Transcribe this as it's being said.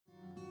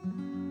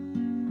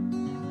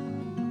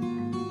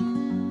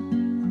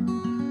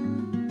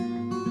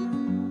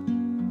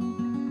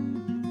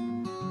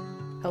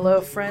Hello,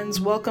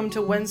 friends. Welcome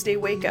to Wednesday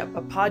Wake Up,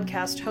 a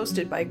podcast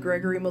hosted by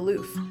Gregory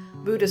Maloof,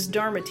 Buddhist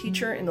Dharma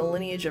teacher in the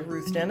lineage of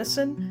Ruth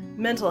Denison,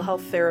 mental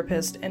health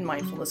therapist, and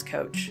mindfulness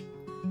coach.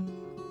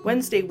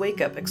 Wednesday Wake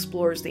Up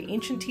explores the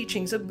ancient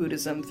teachings of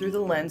Buddhism through the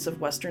lens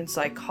of Western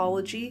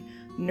psychology,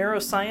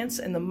 neuroscience,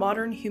 and the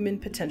modern human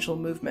potential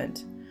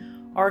movement.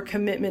 Our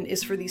commitment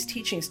is for these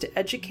teachings to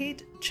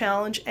educate,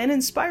 challenge, and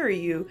inspire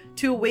you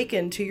to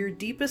awaken to your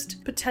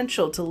deepest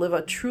potential to live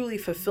a truly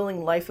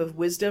fulfilling life of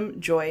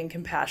wisdom, joy, and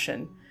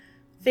compassion.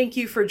 Thank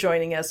you for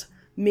joining us.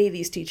 May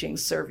these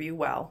teachings serve you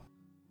well.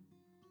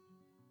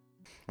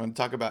 I want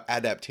to talk about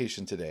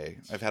adaptation today.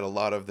 I've had a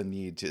lot of the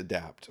need to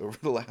adapt over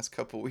the last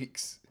couple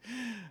weeks.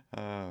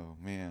 Oh,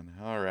 man.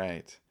 All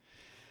right.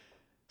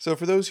 So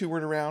for those who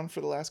weren't around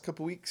for the last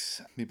couple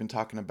weeks, we've been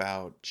talking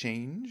about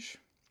change.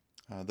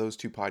 Those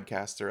two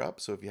podcasts are up,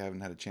 so if you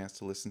haven't had a chance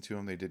to listen to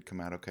them, they did come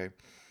out okay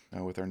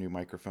with our new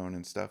microphone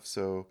and stuff.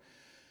 So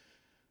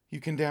you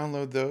can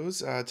download those.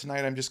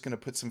 Tonight I'm just going to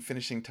put some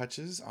finishing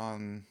touches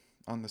on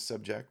the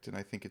subject, and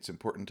I think it's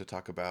important to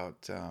talk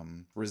about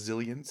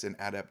resilience and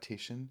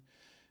adaptation.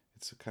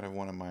 It's kind of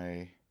one of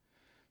my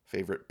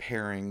favorite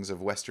pairings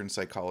of Western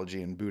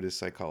psychology and Buddhist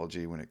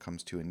psychology when it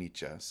comes to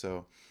anicca.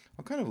 So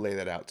I'll kind of lay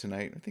that out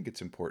tonight. I think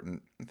it's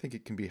important. I think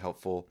it can be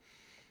helpful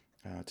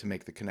to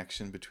make the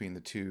connection between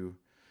the two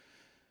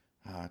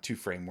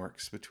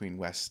frameworks, between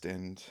West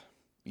and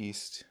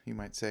East, you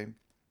might say.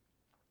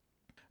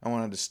 I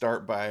wanted to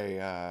start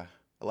by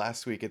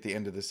last week at the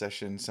end of the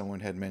session, someone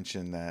had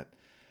mentioned that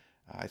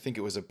I think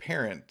it was a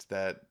parent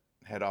that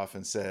had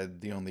often said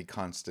the only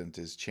constant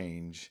is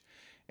change.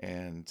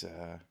 And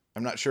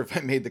I'm not sure if I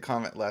made the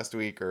comment last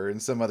week or in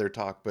some other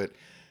talk, but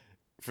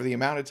for the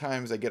amount of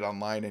times I get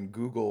online and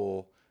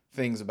Google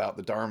things about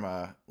the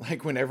Dharma,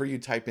 like whenever you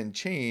type in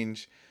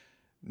change,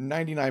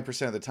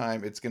 99% of the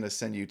time it's going to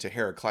send you to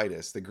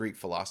Heraclitus, the Greek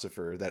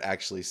philosopher that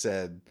actually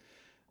said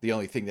the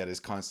only thing that is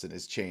constant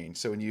is change.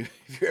 So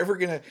if you're ever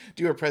going to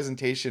do a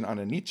presentation on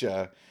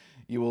anicca,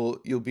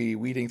 you'll be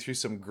weeding through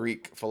some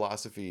Greek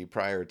philosophy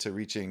prior to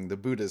reaching the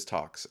Buddha's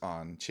talks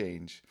on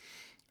change.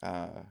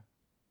 And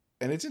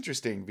it's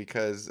interesting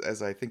because,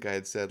 as I think I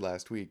had said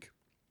last week,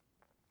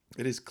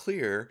 it is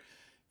clear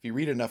if you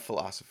read enough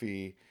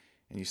philosophy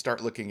and you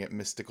start looking at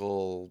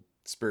mystical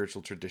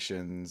spiritual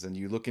traditions and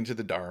you look into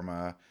the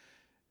Dharma,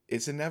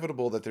 it's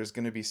inevitable that there's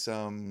going to be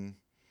some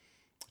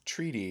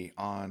treaty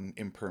on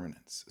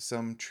impermanence,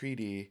 some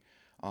treaty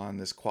on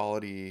this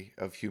quality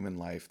of human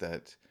life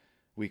that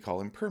we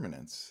call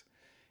impermanence.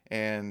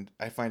 And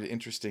I find it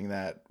interesting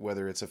that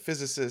whether it's a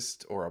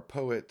physicist or a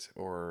poet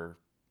or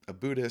a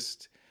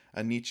Buddhist,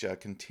 anicca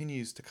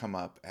continues to come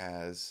up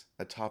as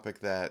a topic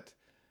that,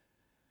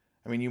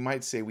 I mean, you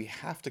might say we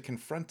have to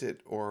confront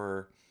it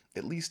or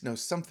at least know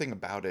something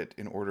about it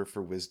in order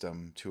for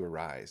wisdom to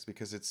arise,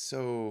 because it's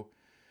so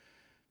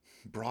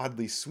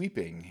broadly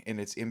sweeping in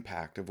its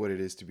impact of what it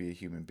is to be a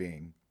human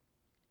being.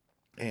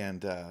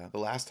 And the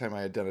last time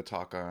I had done a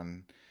talk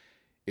on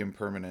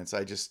impermanence,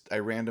 I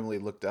randomly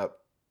looked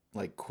up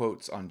like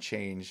quotes on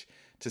change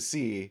to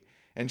see,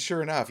 and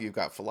sure enough, you've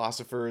got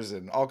philosophers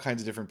and all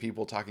kinds of different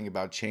people talking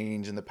about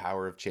change and the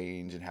power of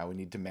change and how we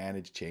need to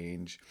manage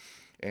change.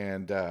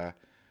 And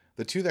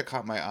the two that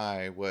caught my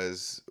eye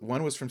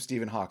one was from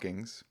Stephen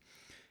Hawking,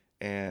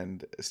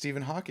 and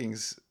Stephen Hawking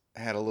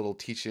had a little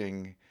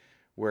teaching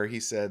where he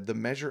said the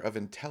measure of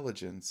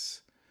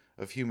intelligence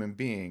of human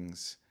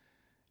beings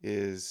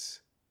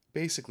is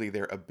basically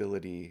their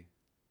ability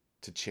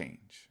to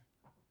change.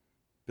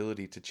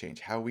 Ability to change.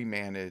 How we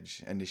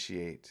manage,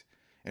 initiate,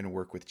 and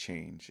work with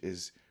change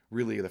is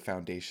really the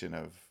foundation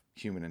of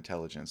human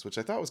intelligence, which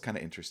I thought was kind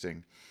of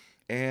interesting.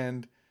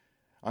 And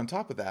on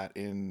top of that,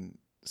 in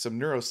some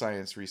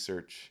neuroscience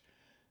research,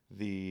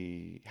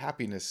 the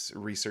happiness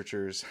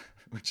researchers,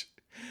 which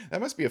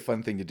that must be a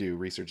fun thing to do,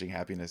 researching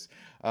happiness.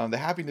 The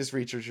happiness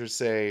researchers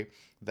say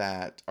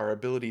that our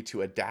ability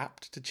to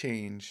adapt to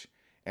change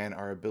and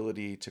our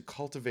ability to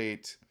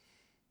cultivate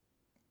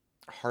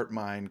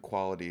heart-mind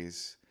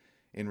qualities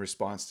in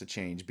response to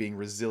change, being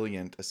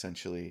resilient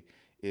essentially,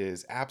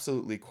 is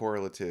absolutely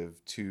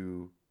correlative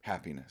to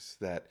happiness.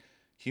 That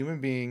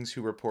human beings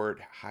who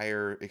report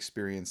higher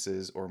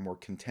experiences or more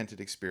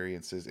contented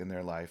experiences in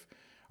their life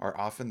are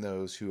often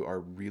those who are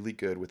really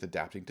good with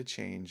adapting to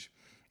change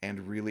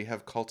and really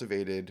have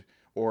cultivated,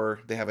 or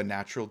they have a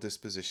natural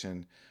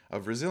disposition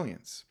of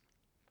resilience.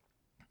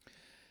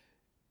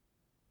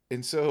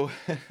 And so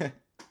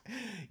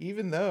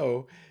even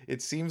though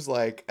it seems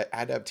like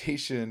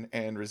adaptation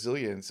and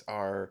resilience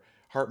are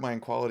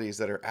heart-mind qualities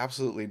that are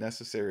absolutely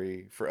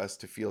necessary for us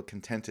to feel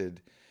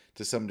contented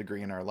to some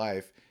degree in our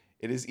life,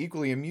 it is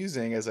equally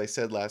amusing, as I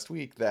said last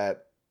week,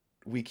 that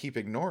we keep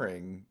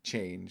ignoring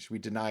change. We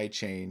deny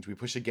change. We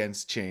push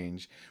against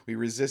change. We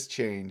resist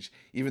change,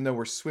 even though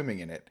we're swimming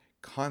in it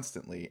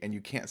constantly, and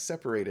you can't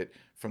separate it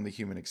from the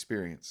human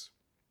experience.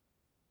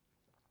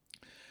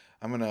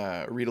 I'm going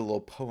to read a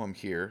little poem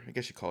here. I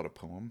guess you call it a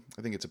poem.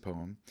 I think it's a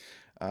poem.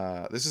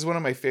 This is one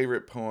of my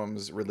favorite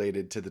poems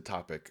related to the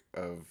topic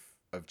of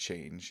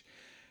change.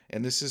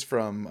 And this is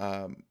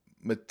from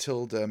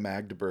Matilda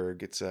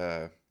Magdeburg. It's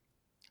I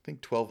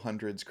think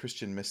 1200s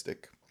Christian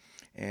mystic.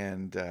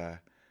 And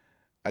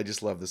I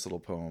just love this little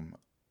poem.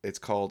 It's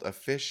called A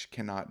Fish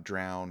Cannot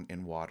Drown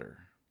in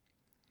Water.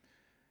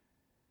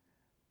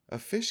 A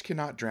fish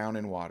cannot drown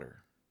in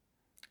water.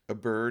 A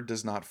bird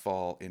does not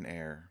fall in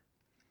air.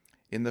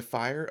 In the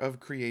fire of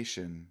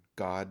creation,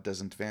 God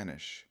doesn't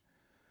vanish.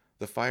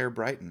 The fire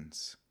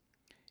brightens.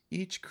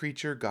 Each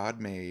creature God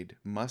made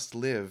must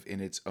live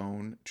in its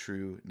own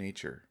true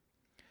nature.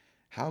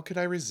 How could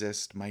I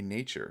resist my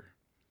nature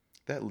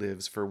that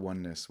lives for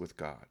oneness with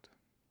God?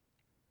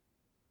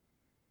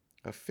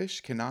 A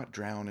fish cannot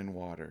drown in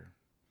water.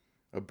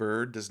 A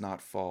bird does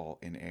not fall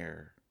in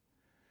air.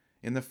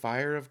 In the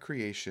fire of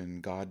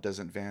creation, God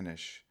doesn't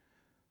vanish.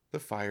 The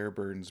fire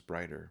burns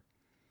brighter.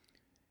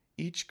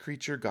 Each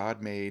creature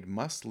God made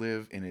must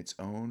live in its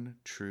own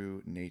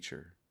true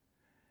nature.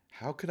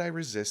 How could I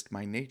resist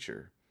my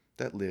nature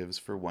that lives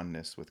for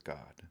oneness with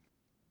God?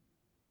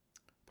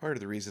 Part of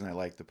the reason I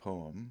like the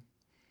poem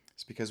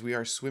is because we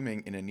are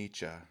swimming in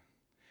anicca.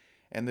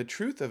 And the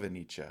truth of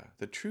anicca,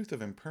 the truth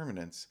of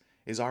impermanence,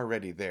 is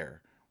already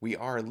there. We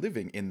are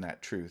living in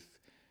that truth.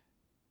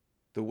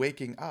 The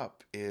waking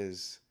up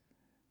is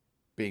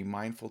being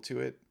mindful to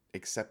it,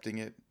 accepting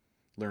it,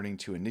 learning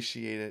to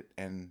initiate it,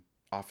 and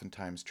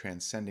oftentimes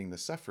transcending the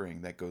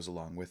suffering that goes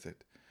along with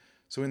it.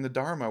 So in the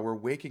Dharma, we're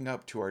waking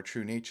up to our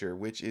true nature,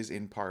 which is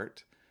in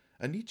part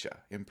anicca,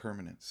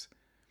 impermanence.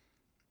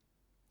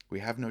 We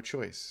have no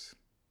choice.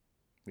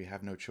 We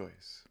have no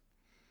choice.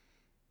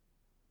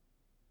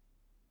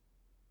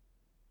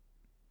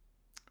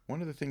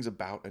 One of the things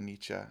about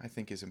anicca I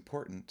think is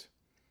important,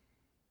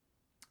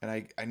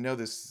 and I know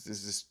this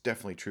is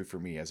definitely true for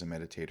me as a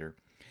meditator.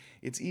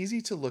 It's easy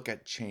to look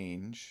at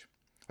change,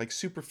 like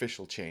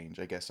superficial change,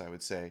 I guess I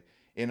would say,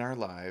 in our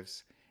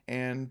lives,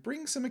 and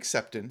bring some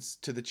acceptance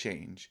to the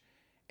change,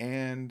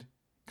 and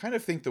kind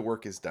of think the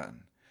work is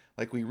done.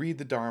 Like we read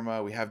the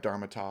Dharma, we have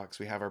Dharma talks,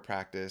 we have our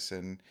practice,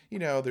 and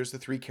there's the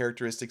three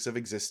characteristics of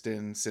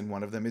existence, and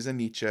one of them is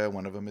anicca,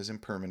 one of them is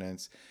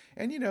impermanence.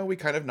 And we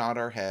kind of nod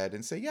our head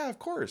and say, yeah, of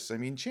course. I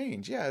mean,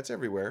 change. Yeah, it's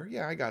everywhere.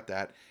 Yeah, I got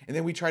that. And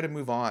then we try to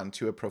move on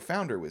to a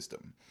profounder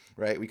wisdom,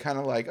 right? We kind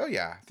of like, oh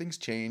yeah, things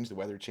change, the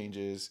weather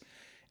changes,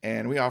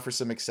 and we offer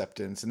some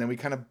acceptance, and then we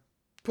kind of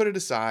put it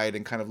aside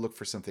and kind of look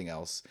for something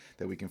else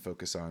that we can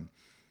focus on.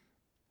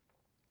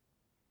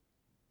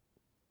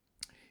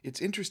 It's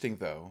interesting,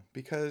 though,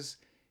 because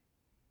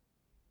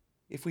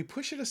if we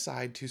push it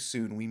aside too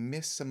soon, we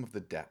miss some of the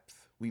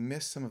depth. We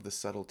miss some of the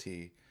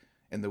subtlety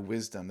and the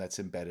wisdom that's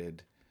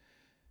embedded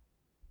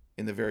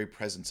in the very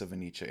presence of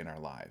anicca in our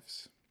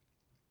lives.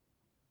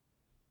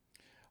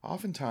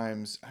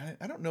 Oftentimes,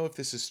 I don't know if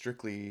this is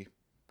strictly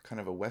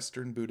kind of a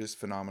Western Buddhist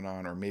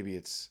phenomenon, or maybe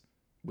it's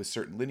with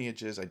certain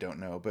lineages, I don't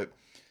know. But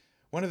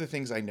one of the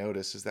things I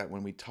notice is that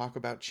when we talk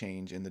about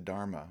change in the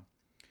Dharma,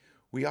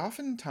 we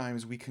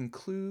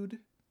conclude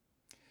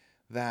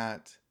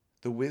that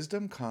the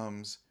wisdom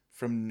comes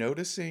from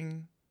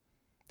noticing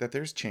that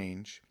there's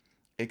change,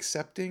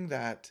 accepting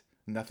that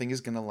nothing is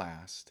going to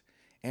last,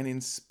 and in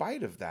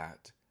spite of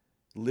that,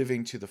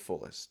 living to the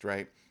fullest,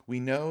 right? We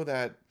know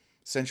that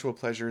sensual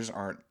pleasures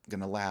aren't going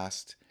to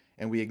last,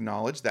 and we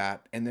acknowledge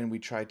that, and then we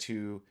try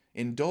to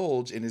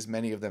indulge in as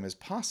many of them as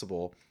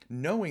possible,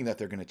 knowing that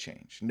they're going to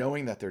change,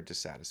 knowing that they're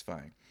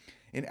dissatisfying.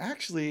 And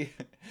actually,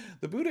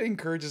 the Buddha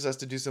encourages us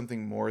to do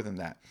something more than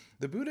that.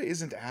 The Buddha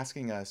isn't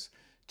asking us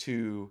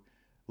to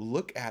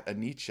look at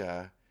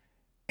anicca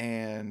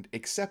and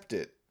accept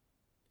it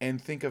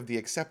and think of the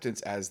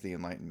acceptance as the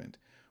enlightenment.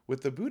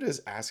 What the Buddha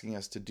is asking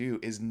us to do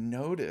is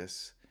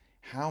notice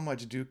how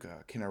much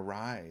dukkha can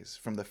arise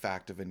from the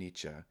fact of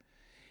anicca,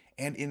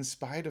 and in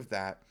spite of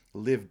that,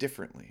 live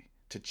differently,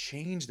 to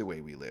change the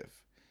way we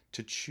live,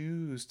 to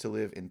choose to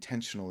live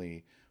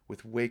intentionally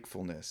with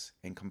wakefulness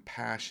and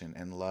compassion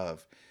and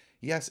love.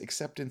 Yes,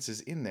 acceptance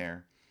is in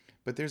there,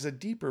 but there's a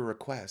deeper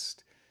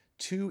request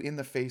to, in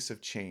the face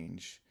of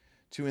change,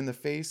 to, in the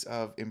face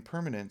of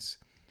impermanence,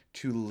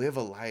 to live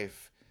a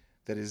life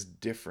that is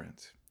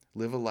different,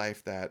 live a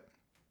life that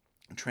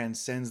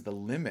transcends the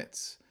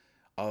limits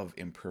of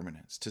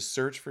impermanence, to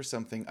search for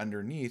something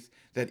underneath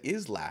that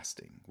is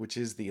lasting, which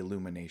is the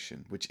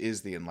illumination, which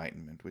is the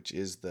enlightenment, which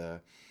is the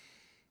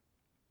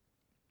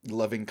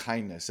loving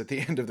kindness at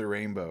the end of the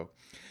rainbow.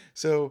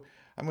 So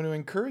I'm going to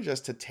encourage us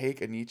to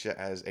take anicca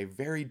as a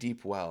very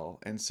deep well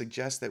and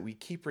suggest that we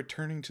keep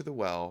returning to the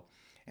well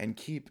and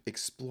keep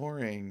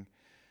exploring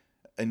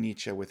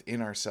anicca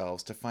within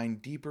ourselves to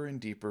find deeper and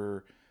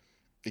deeper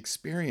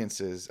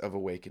experiences of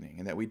awakening,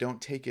 and that we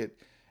don't take it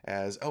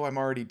as, oh, I'm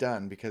already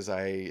done because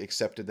I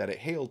accepted that it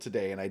hailed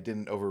today and I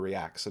didn't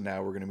overreact. So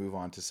now we're going to move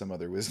on to some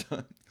other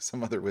wisdom,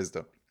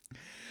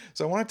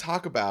 So I want to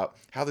talk about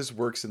how this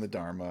works in the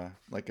Dharma,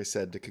 like I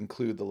said, to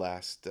conclude the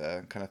last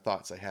kind of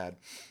thoughts I had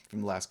from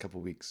the last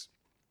couple weeks.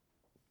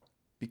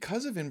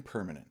 Because of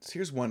impermanence,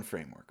 here's one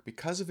framework.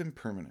 Because of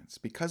impermanence,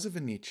 because of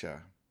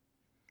anicca,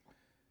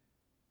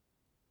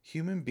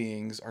 human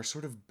beings are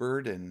sort of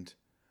burdened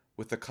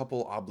with a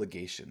couple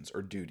obligations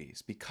or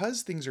duties.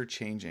 Because things are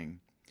changing,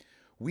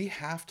 we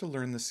have to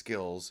learn the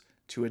skills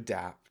to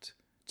adapt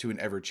to an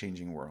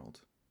ever-changing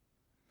world.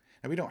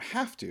 And we don't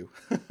have to.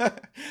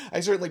 I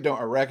certainly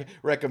don't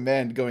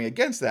recommend going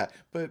against that.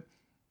 But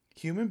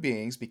human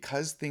beings,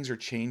 because things are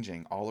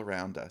changing all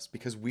around us,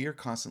 because we are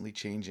constantly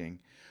changing,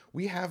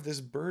 we have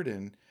this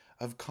burden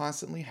of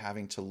constantly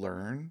having to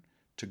learn,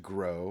 to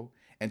grow,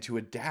 and to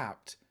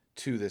adapt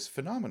to this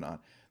phenomenon.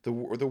 The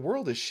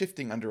world is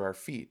shifting under our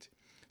feet.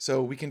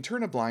 So we can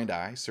turn a blind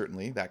eye,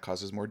 certainly, that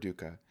causes more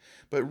dukkha.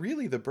 But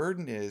really, the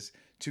burden is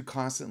to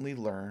constantly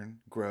learn,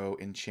 grow,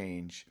 and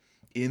change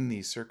in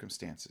these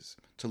circumstances,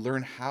 to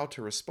learn how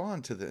to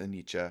respond to the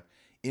anicca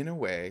in a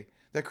way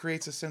that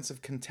creates a sense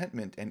of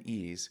contentment and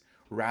ease,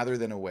 rather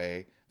than a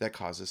way that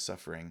causes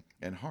suffering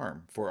and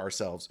harm for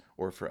ourselves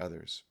or for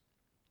others.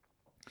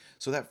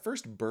 So that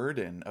first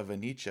burden of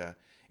anicca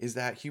is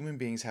that human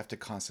beings have to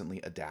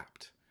constantly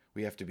adapt.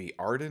 We have to be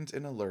ardent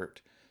and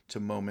alert to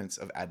moments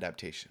of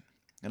adaptation.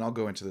 And I'll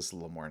go into this a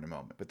little more in a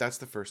moment, but that's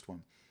the first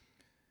one.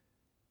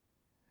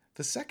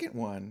 The second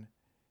one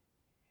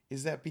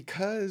is that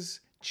because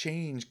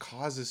change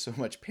causes so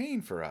much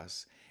pain for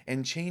us,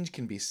 and change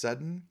can be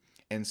sudden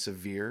and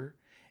severe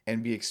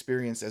and be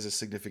experienced as a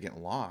significant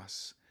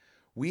loss,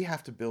 we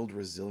have to build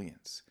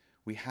resilience.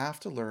 We have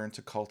to learn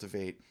to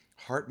cultivate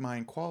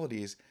heart-mind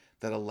qualities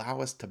that allow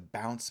us to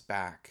bounce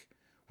back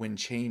when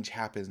change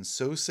happens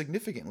so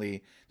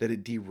significantly that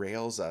it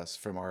derails us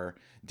from our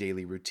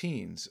daily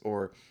routines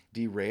or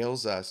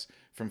derails us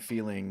from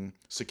feeling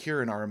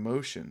secure in our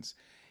emotions,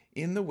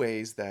 in the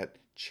ways that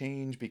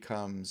change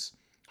becomes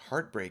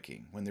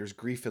heartbreaking when there's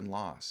grief and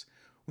loss.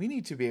 We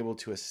need to be able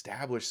to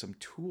establish some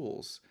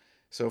tools.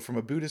 So from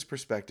a Buddhist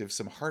perspective,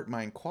 some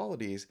heart-mind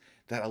qualities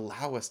that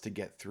allow us to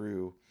get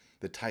through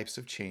the types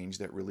of change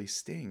that really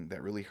sting,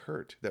 that really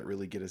hurt, that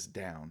really get us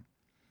down.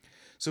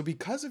 So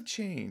because of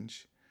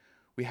change,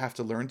 we have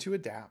to learn to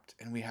adapt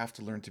and we have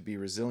to learn to be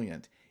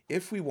resilient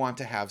if we want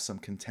to have some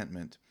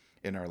contentment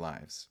in our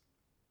lives.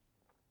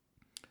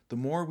 The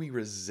more we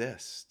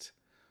resist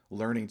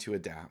learning to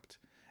adapt,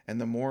 and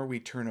the more we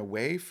turn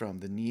away from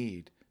the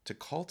need to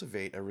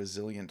cultivate a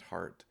resilient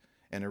heart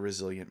and a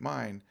resilient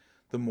mind,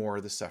 the more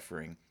the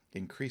suffering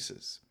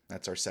increases.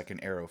 That's our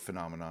second arrow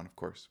phenomenon, of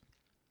course.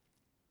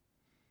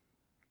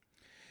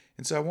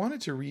 And so I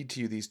wanted to read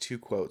to you these two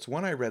quotes.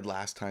 One I read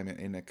last time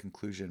in a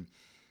conclusion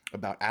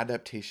about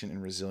adaptation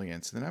and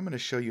resilience. And then I'm going to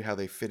show you how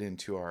they fit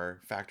into our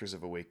factors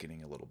of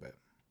awakening a little bit.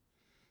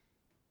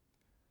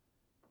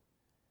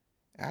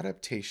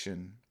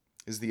 Adaptation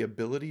is the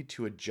ability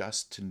to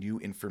adjust to new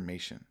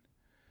information.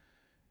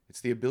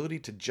 It's the ability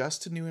to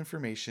adjust to new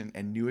information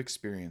and new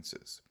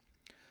experiences.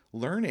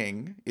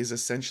 Learning is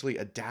essentially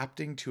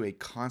adapting to a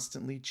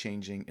constantly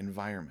changing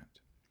environment.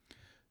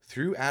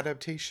 Through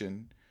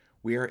adaptation,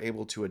 we are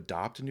able to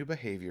adopt new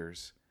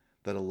behaviors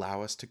that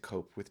allow us to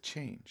cope with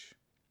change.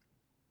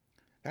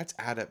 That's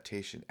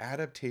adaptation.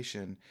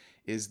 Adaptation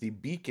is the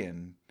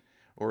beacon,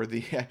 or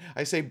the,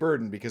 I say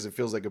burden because it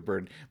feels like a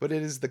burden, but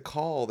it is the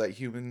call that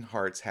human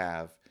hearts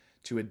have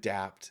to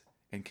adapt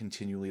and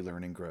continually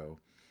learn and grow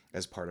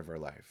as part of our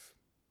life.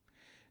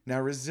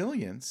 Now,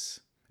 resilience,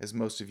 as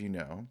most of you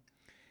know,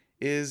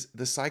 is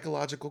the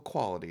psychological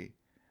quality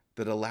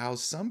that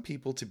allows some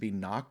people to be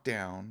knocked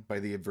down by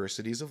the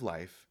adversities of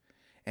life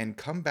and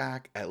come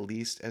back at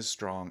least as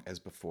strong as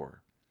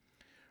before.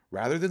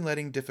 Rather than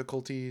letting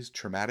difficulties,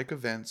 traumatic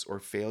events, or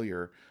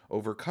failure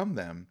overcome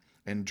them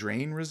and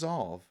drain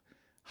resolve,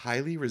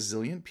 highly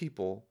resilient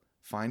people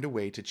find a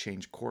way to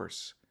change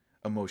course,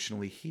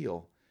 emotionally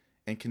heal,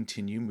 and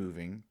continue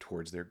moving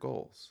towards their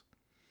goals.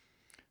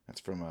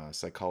 That's from a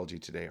Psychology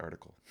Today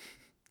article.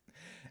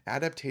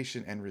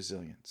 Adaptation and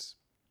resilience.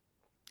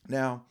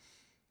 Now,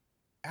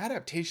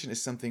 adaptation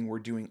is something we're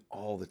doing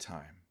all the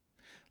time.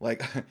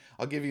 Like,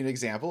 I'll give you an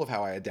example of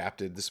how I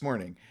adapted this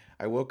morning.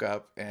 I woke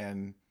up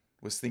and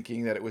was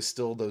thinking that it was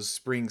still those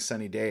spring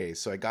sunny days.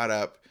 So I got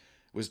up,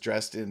 was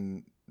dressed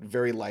in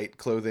very light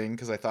clothing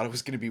because I thought it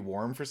was going to be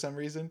warm for some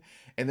reason.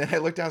 And then I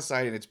looked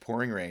outside and it's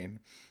pouring rain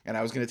and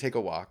I was going to take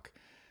a walk.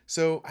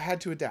 So I had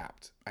to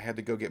adapt. I had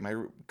to go get my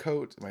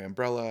coat, my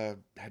umbrella,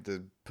 had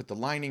to put the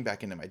lining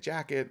back into my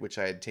jacket, which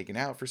I had taken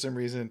out for some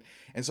reason.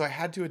 And so I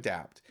had to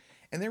adapt.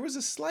 And there was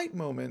a slight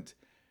moment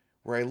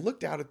where I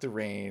looked out at the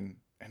rain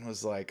and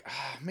was like,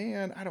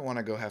 man, I don't want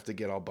to go have to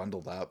get all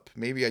bundled up.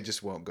 Maybe I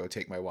just won't go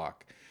take my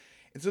walk.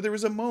 And so there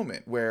was a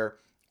moment where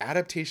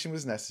adaptation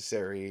was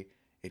necessary.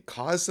 It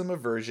caused some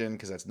aversion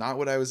because that's not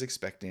what I was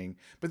expecting.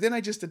 But then I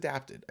just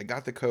adapted. I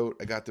got the coat,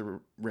 I got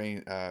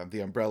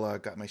the umbrella,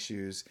 got my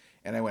shoes,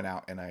 and I went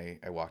out and I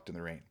walked in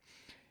the rain.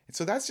 And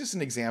so that's just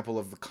an example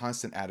of the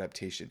constant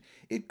adaptation.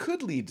 It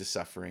could lead to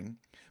suffering,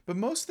 but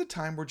most of the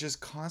time we're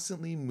just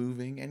constantly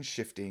moving and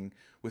shifting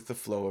with the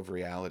flow of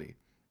reality.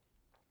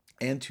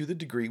 And to the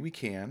degree we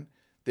can,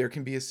 there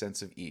can be a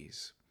sense of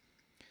ease.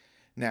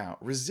 Now,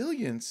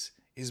 resilience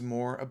is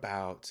more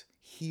about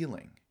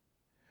healing.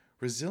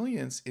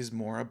 Resilience is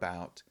more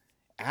about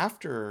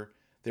after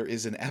there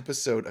is an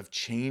episode of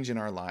change in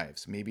our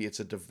lives. Maybe it's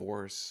a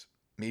divorce.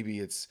 Maybe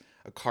it's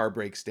a car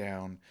breaks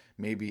down.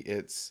 Maybe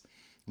it's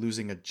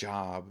losing a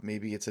job,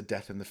 maybe it's a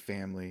death in the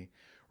family.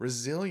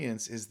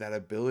 Resilience is that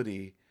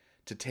ability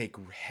to take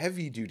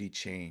heavy duty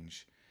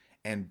change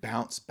and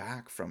bounce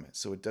back from it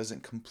so it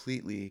doesn't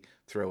completely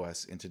throw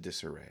us into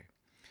disarray.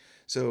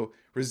 So,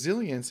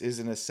 resilience is,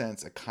 in a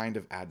sense, a kind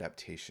of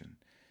adaptation.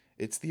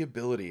 It's the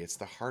ability, it's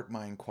the heart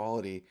mind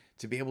quality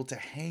to be able to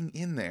hang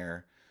in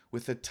there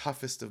with the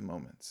toughest of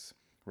moments,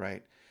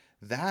 right?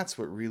 That's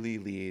what really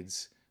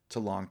leads to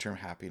long term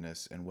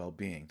happiness and well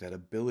being, that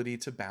ability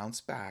to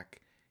bounce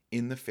back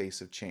in the face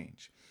of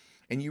change.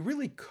 And you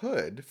really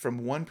could,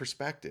 from one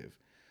perspective,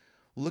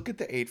 look at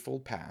the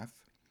Eightfold Path,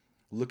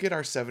 look at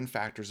our 7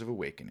 factors of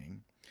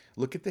awakening,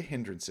 look at the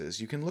hindrances.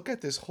 You can look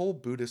at this whole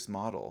Buddhist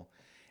model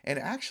and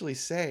actually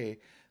say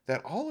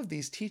that all of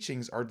these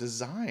teachings are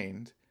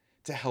designed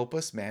to help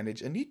us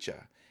manage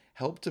anicca,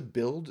 help to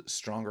build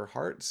stronger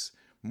hearts,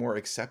 more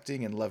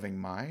accepting and loving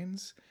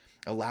minds,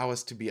 allow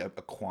us to be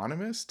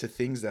equanimous to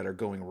things that are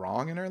going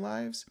wrong in our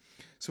lives.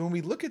 So when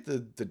we look at the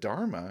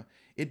Dharma,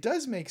 it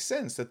does make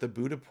sense that the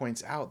Buddha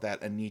points out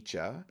that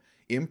anicca,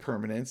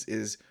 impermanence,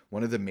 is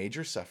one of the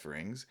major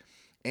sufferings,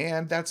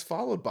 and that's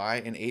followed by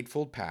an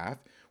Eightfold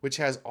Path, which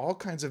has all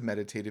kinds of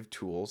meditative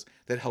tools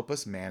that help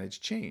us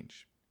manage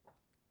change.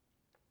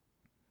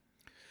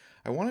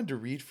 I wanted to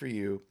read for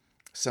you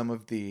some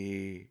of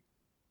the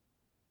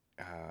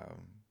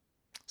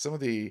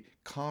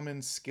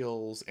common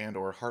skills and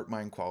or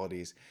heart-mind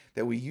qualities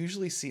that we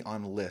usually see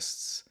on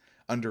lists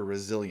under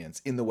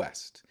resilience in the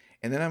West.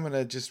 And then I'm going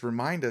to just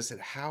remind us at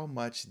how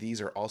much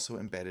these are also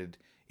embedded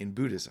in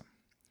Buddhism.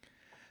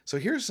 So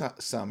here's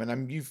some,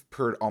 and you've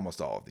heard almost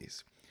all of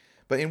these.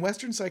 But in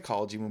Western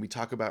psychology, when we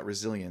talk about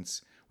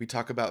resilience, we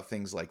talk about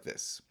things like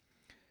this.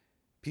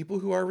 People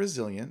who are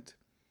resilient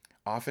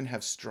often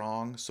have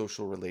strong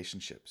social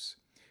relationships,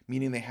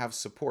 meaning they have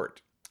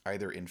support,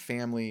 either in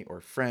family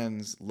or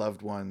friends,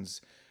 loved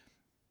ones,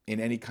 in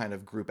any kind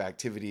of group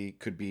activity,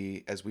 could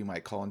be, as we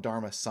might call in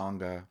Dharma,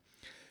 Sangha.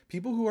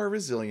 People who are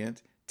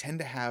resilient tend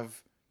to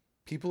have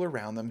people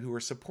around them who are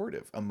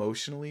supportive,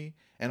 emotionally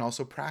and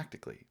also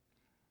practically.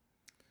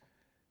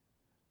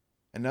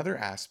 Another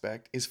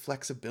aspect is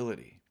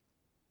flexibility.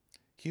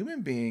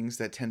 Human beings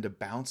that tend to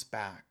bounce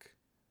back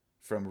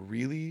from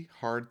really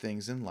hard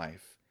things in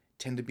life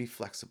tend to be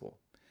flexible.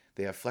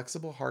 They have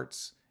flexible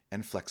hearts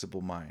and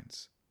flexible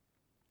minds.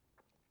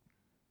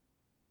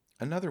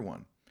 Another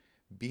one,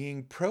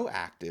 being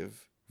proactive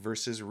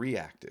versus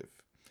reactive.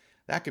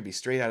 That could be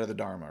straight out of the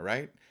Dharma,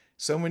 right?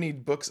 So many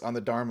books on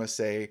the Dharma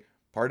say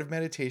part of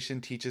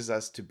meditation teaches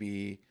us to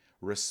be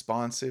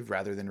responsive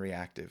rather than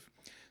reactive.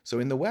 So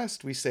in the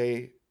West, we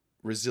say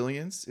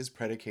resilience is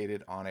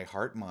predicated on a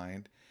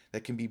heart-mind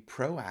that can be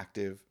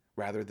proactive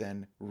rather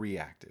than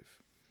reactive.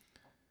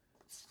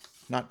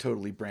 Not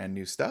totally brand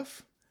new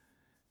stuff.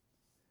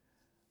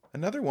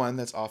 Another one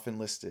that's often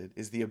listed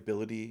is the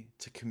ability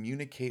to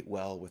communicate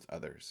well with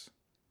others.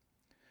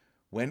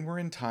 When we're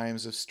in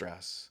times of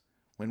stress,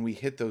 when we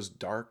hit those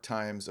dark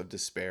times of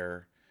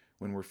despair,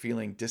 when we're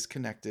feeling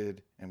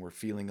disconnected and we're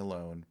feeling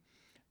alone,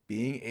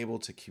 being able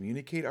to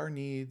communicate our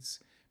needs,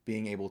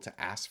 being able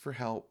to ask for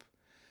help,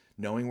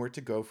 knowing where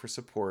to go for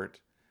support,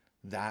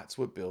 that's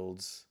what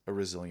builds a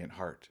resilient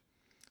heart.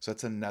 So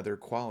that's another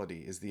quality,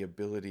 is the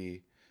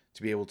ability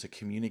to be able to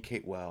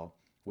communicate well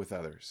with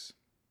others.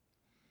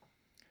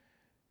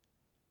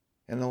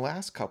 And the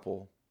last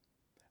couple,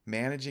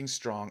 managing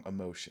strong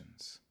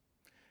emotions.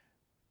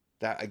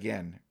 That,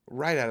 again,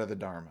 right out of the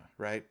Dharma,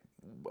 right?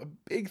 A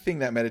big thing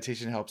that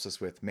meditation helps us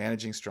with,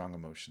 managing strong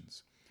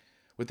emotions.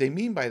 What they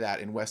mean by that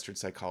in Western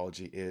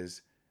psychology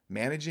is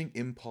managing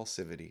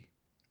impulsivity.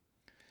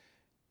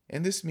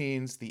 And this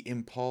means the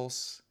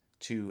impulse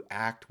to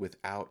act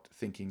without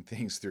thinking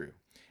things through.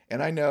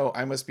 And I know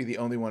I must be the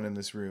only one in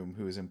this room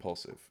who is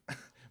impulsive.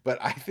 But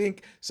I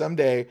think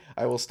someday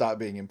I will stop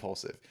being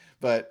impulsive.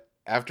 But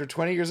after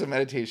 20 years of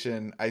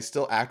meditation, I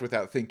still act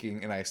without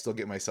thinking and I still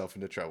get myself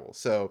into trouble.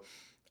 So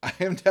I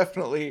am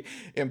definitely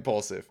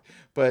impulsive.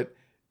 But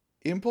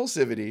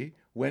impulsivity,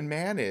 when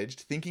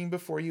managed, thinking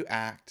before you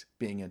act,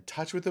 being in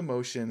touch with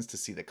emotions to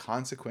see the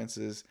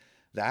consequences,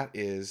 that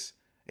is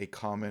a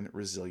common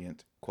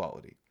resilient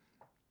quality.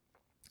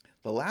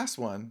 The last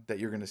one that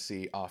you're going to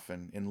see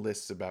often in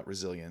lists about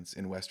resilience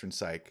in Western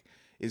psych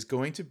is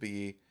going to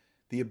be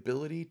the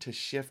ability to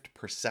shift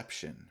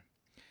perception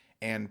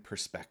and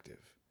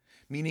perspective,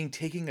 meaning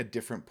taking a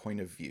different point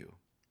of view.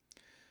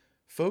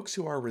 Folks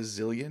who are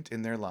resilient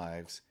in their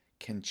lives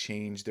can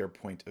change their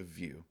point of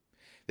view.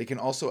 They can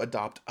also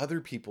adopt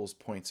other people's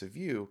points of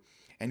view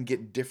and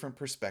get different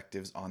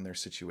perspectives on their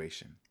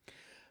situation.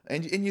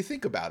 And you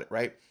think about it,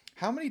 right?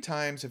 How many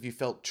times have you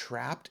felt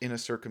trapped in a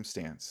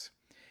circumstance?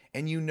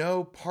 And you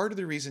know part of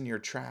the reason you're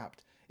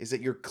trapped is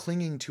that you're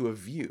clinging to a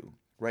view,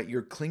 right?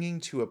 You're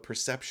clinging to a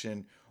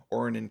perception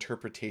or an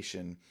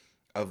interpretation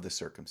of the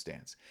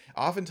circumstance.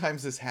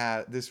 Oftentimes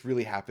this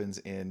really happens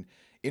in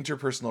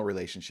interpersonal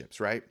relationships,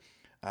 right?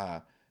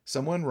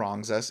 Someone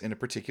wrongs us in a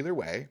particular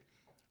way,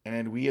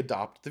 and we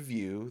adopt the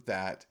view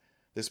that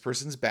this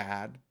person's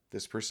bad,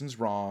 this person's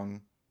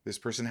wrong, this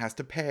person has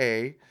to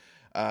pay,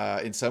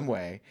 in some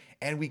way,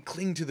 and we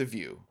cling to the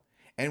view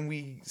and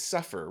we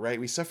suffer, right?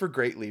 We suffer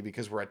greatly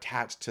because we're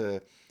attached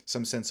to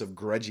some sense of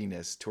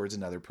grudginess towards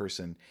another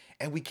person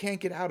and we can't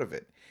get out of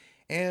it.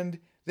 And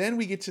then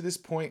we get to this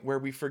point where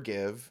we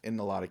forgive in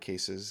a lot of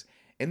cases.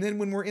 And then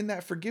when we're in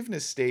that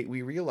forgiveness state,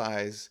 we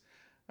realize,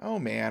 oh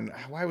man,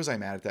 why was I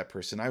mad at that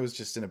person? I was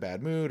just in a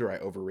bad mood, or I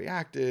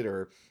overreacted,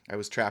 or I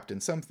was trapped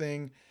in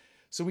something.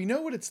 So we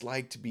know what it's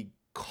like to be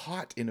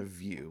caught in a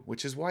view,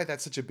 which is why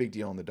that's such a big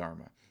deal in the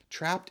Dharma.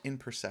 Trapped in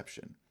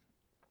perception.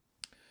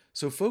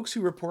 So folks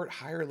who report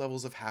higher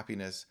levels of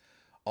happiness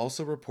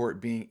also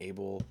report being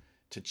able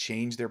to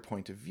change their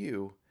point of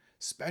view,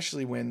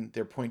 especially when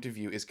their point of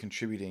view is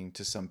contributing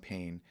to some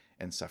pain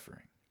and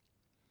suffering.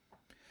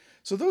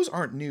 So those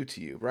aren't new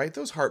to you, right?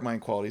 Those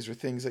heart-mind qualities are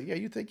things that,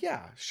 you think,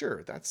 yeah,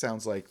 sure, that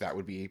sounds like that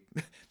would be,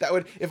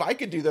 if I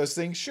could do those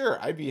things, sure,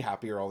 I'd be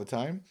happier all the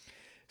time.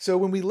 So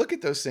when we look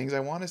at those things, I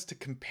want us to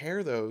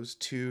compare those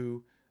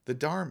to the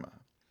Dharma.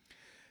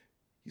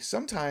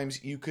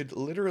 Sometimes you could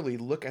literally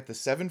look at the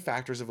 7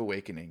 factors of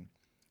awakening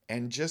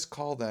and just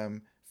call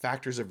them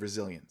factors of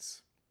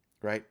resilience,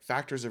 right?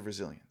 Factors of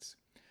resilience.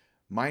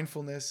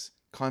 Mindfulness,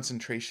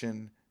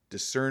 concentration,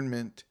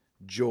 discernment,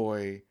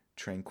 joy,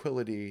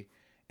 tranquility,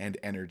 and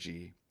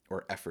energy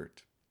or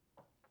effort.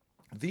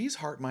 These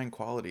heart-mind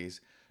qualities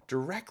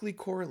directly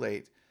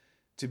correlate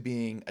to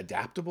being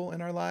adaptable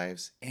in our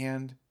lives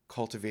and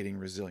cultivating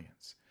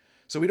resilience.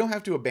 So we don't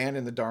have to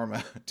abandon the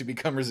Dharma to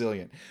become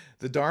resilient.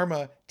 The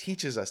Dharma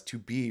teaches us to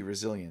be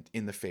resilient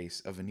in the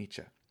face of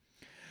anicca.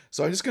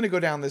 So I'm just going to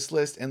go down this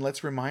list and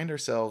let's remind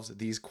ourselves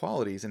these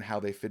qualities and how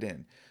they fit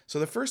in. So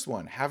the first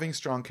one, having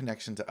strong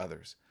connection to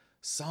others.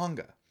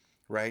 Sangha,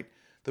 right?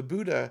 The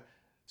Buddha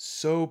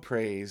so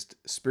praised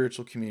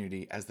spiritual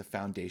community as the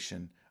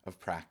foundation of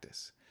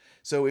practice.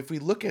 So if we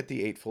look at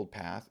the Eightfold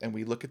Path and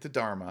we look at the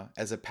Dharma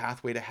as a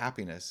pathway to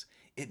happiness,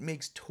 it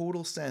makes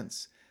total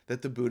sense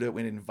that the Buddha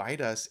would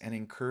invite us and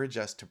encourage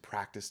us to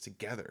practice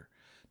together,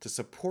 to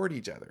support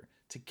each other,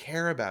 to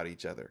care about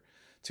each other,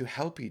 to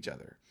help each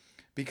other.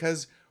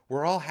 Because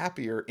we're all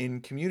happier in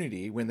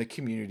community when the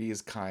community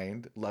is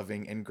kind,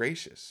 loving, and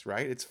gracious,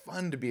 right? It's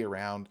fun to be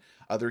around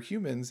other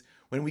humans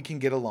when we can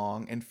get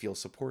along and feel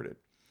supported.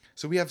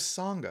 So we have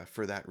Sangha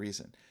for that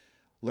reason.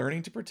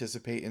 Learning to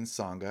participate in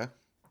Sangha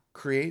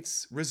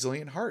creates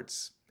resilient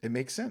hearts. It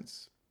makes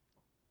sense.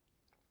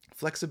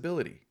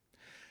 Flexibility.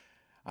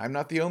 I'm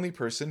not the only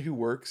person who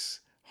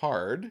works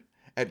hard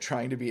at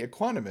trying to be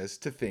equanimous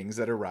to things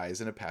that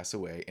arise and pass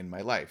away in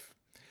my life.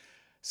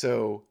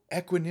 So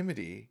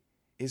equanimity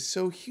is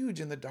so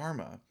huge in the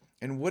Dharma.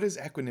 And what does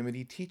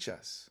equanimity teach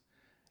us?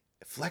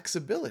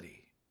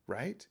 Flexibility,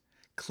 right?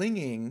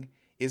 Clinging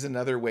is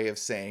another way of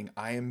saying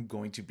I am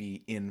going to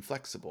be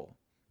inflexible,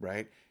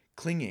 right?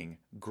 Clinging,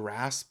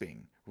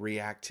 grasping,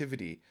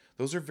 reactivity,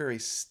 those are very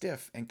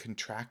stiff and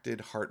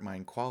contracted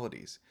heart-mind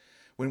qualities.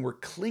 When we're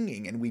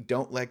clinging and we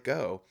don't let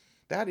go,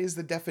 that is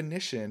the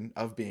definition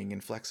of being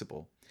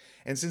inflexible.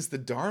 And since the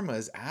Dharma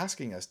is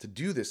asking us to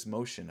do this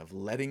motion of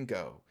letting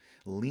go,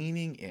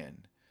 leaning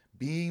in,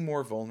 being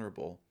more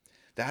vulnerable,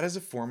 that is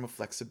a form of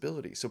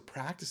flexibility. So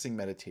practicing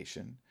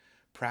meditation,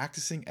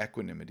 practicing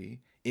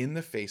equanimity in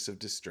the face of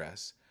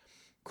distress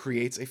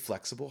creates a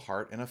flexible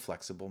heart and a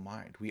flexible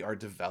mind. We are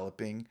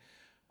developing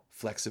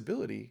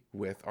flexibility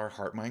with our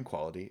heart-mind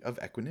quality of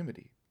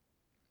equanimity.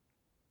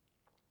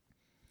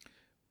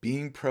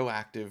 Being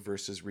proactive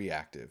versus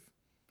reactive,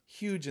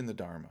 huge in the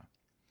Dharma.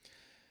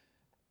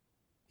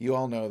 You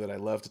all know that I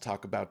love to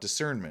talk about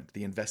discernment,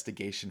 the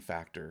investigation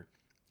factor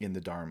in the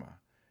Dharma.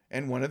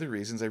 And one of the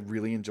reasons I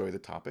really enjoy the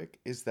topic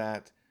is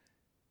that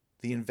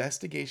the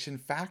investigation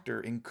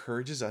factor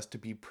encourages us to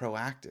be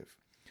proactive.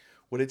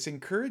 What it's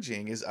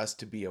encouraging is us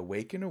to be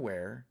awake and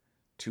aware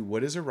to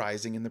what is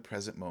arising in the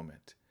present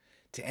moment,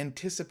 to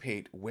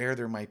anticipate where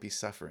there might be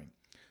suffering,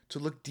 to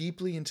look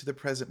deeply into the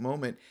present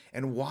moment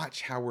and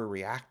watch how we're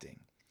reacting.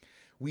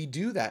 We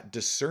do that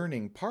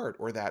discerning part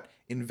or that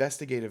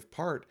investigative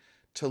part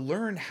to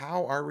learn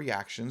how our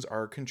reactions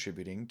are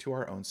contributing to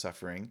our own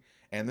suffering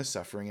and the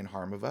suffering and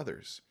harm of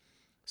others.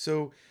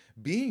 So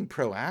being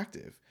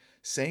proactive,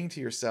 saying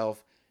to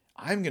yourself,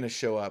 I'm going to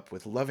show up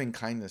with loving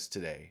kindness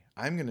today.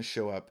 I'm going to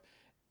show up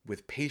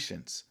with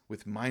patience,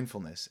 with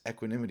mindfulness,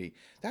 equanimity.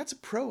 That's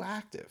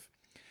proactive.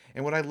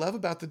 And what I love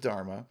about the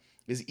Dharma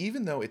is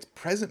even though it's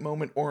present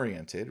moment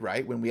oriented,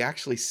 right? When we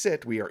actually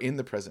sit, we are in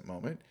the present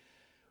moment.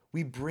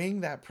 We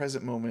bring that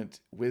present moment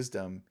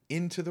wisdom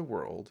into the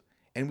world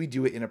and we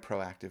do it in a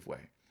proactive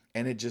way.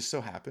 And it just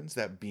so happens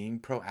that being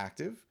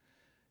proactive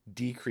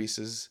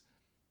decreases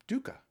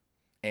dukkha.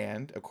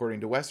 And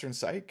according to Western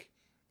psych,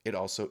 it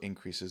also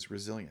increases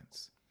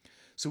resilience.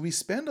 So we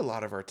spend a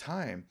lot of our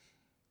time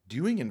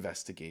doing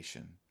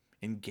investigation,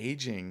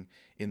 engaging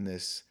in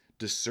this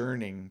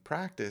discerning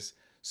practice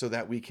so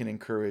that we can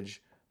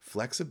encourage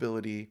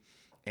flexibility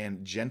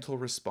and gentle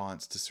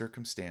response to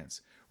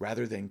circumstance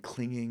rather than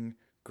clinging,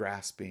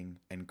 grasping,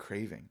 and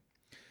craving.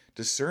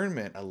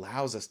 Discernment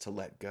allows us to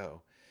let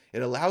go.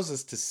 It allows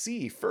us to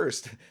see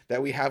first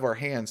that we have our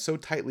hands so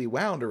tightly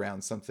wound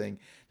around something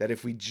that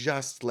if we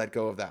just let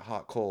go of that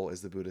hot coal,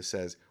 as the Buddha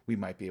says, we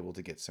might be able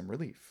to get some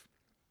relief.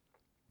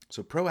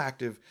 So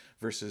proactive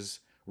versus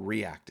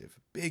reactive,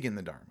 big in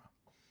the Dharma.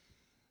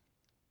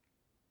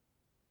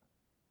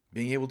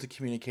 Being able to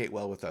communicate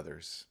well with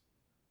others.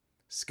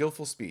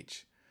 Skillful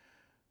speech.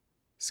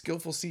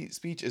 Skillful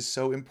speech is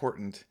so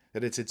important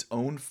that it's its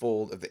own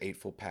fold of the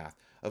Eightfold Path.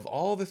 Of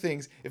all the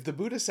things, if the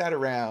Buddha sat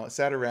around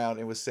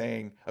and was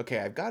saying, okay,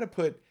 I've got to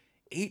put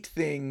 8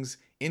 things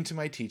into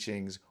my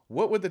teachings,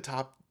 what would the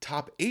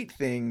top 8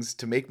 things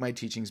to make my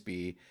teachings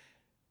be?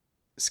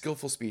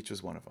 Skillful speech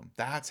was one of them.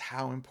 That's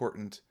how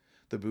important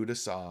the Buddha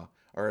saw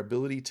our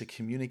ability to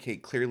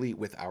communicate clearly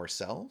with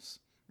ourselves,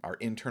 our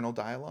internal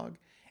dialogue,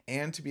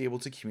 and to be able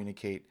to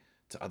communicate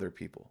to other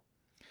people.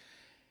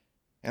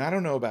 And I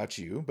don't know about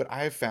you, but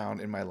I have found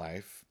in my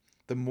life,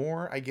 the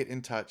more I get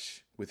in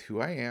touch with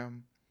who I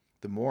am,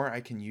 the more I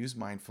can use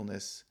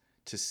mindfulness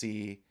to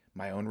see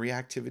my own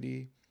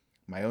reactivity,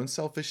 my own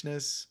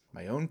selfishness,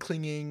 my own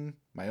clinging,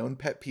 my own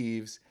pet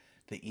peeves,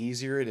 the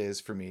easier it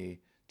is for me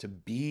to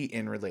be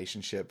in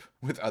relationship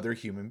with other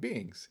human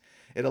beings.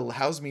 It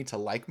allows me to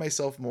like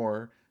myself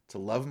more, to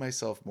love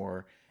myself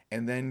more,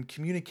 and then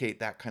communicate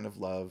that kind of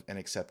love and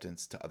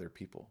acceptance to other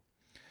people.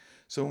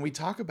 So when we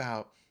talk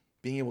about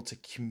being able to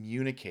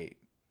communicate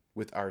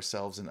with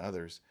ourselves and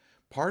others,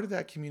 part of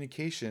that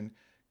communication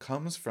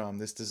comes from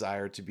this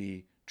desire to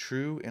be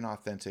true and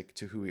authentic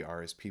to who we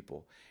are as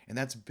people. And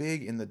that's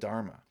big in the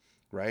Dharma,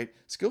 right?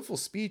 Skillful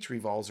speech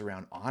revolves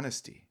around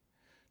honesty,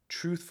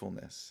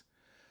 truthfulness,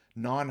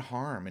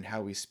 non-harm in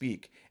how we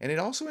speak. And it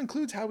also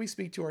includes how we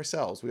speak to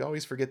ourselves. We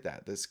always forget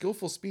that. The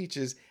skillful speech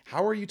is,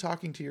 how are you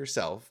talking to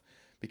yourself?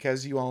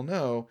 Because you all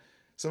know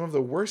some of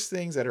the worst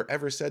things that are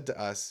ever said to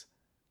us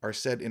are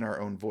said in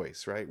our own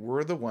voice, right?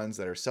 We're the ones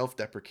that are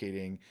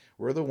self-deprecating.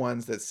 We're the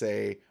ones that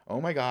say,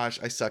 oh my gosh,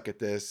 I suck at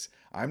this.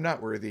 I'm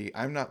not worthy.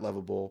 I'm not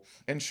lovable.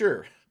 And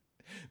sure,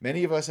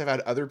 many of us have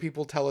had other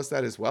people tell us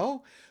that as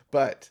well,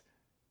 but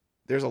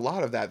there's a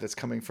lot of that that's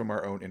coming from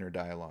our own inner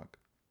dialogue.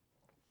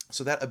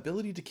 So that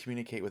ability to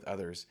communicate with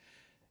others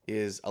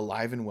is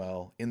alive and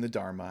well in the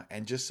Dharma,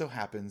 and just so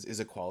happens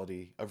is a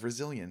quality of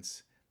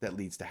resilience that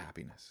leads to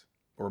happiness,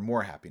 or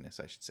more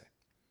happiness, I should say.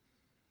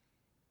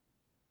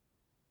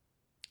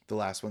 The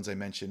last ones I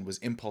mentioned was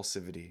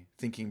impulsivity,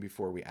 thinking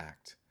before we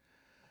act.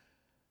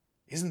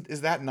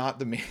 Is that not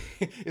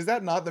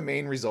the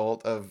main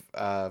result of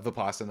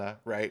Vipassana,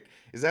 right?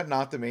 Is that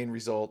not the main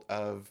result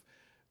of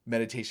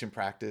meditation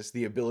practice?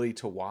 The ability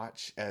to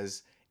watch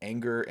as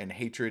anger and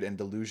hatred and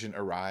delusion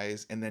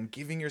arise, and then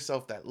giving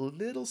yourself that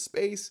little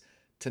space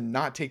to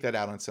not take that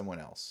out on someone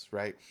else,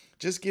 right?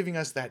 Just giving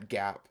us that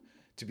gap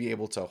to be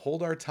able to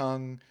hold our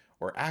tongue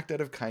or act out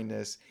of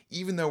kindness,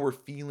 even though we're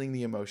feeling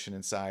the emotion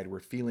inside,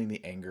 we're feeling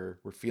the anger,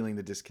 we're feeling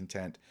the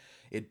discontent.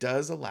 It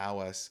does allow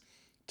us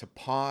to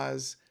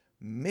pause,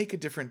 make a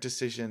different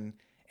decision,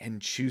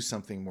 and choose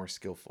something more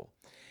skillful.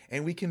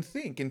 And we can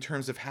think in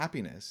terms of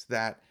happiness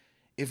that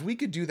if we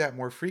could do that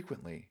more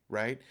frequently,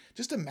 right?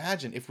 Just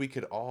imagine if we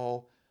could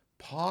all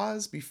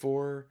pause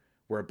before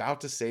we're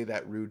about to say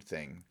that rude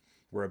thing.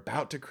 We're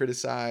about to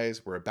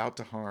criticize, we're about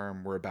to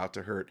harm, we're about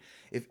to hurt.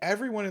 If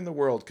everyone in the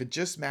world could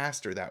just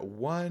master that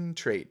one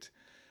trait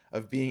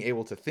of being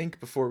able to think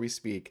before we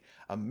speak,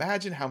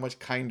 imagine how much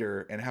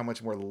kinder and how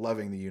much more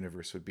loving the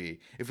universe would be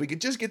if we could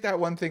just get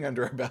that one thing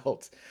under our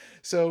belt.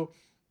 So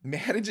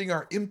managing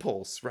our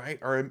impulse, right?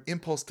 Our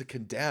impulse to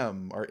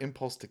condemn, our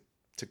impulse to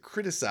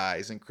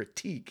criticize and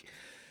critique,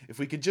 if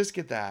we could just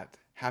get that,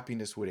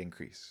 happiness would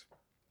increase.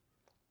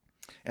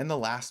 And the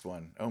last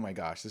one, oh my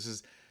gosh, this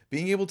is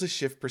being able to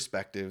shift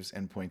perspectives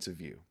and points of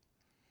view.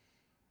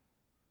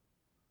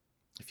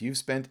 If you've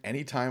spent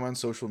any time on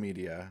social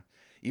media,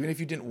 even if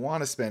you didn't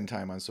want to spend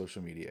time on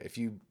social media, if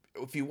you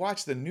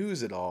watch the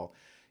news at all,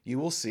 you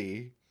will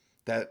see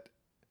that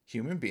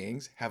human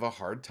beings have a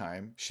hard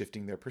time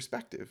shifting their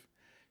perspective.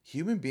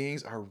 Human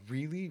beings are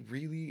really,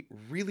 really,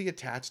 really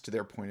attached to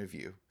their point of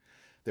view.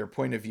 Their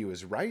point of view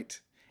is right,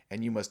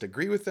 and you must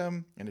agree with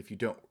them. And if you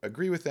don't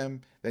agree with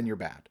them, then you're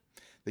bad.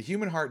 The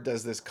human heart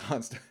does this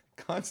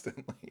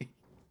constantly.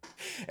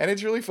 And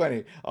it's really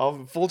funny.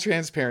 Full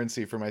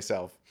transparency for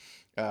myself.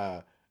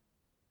 I'm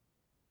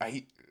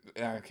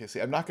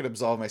not going to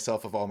absolve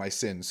myself of all my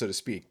sins, so to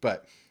speak,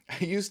 but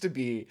I used to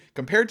be,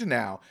 compared to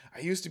now,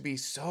 I used to be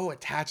so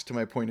attached to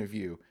my point of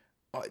view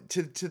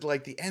to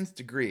like the nth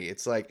degree.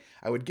 It's like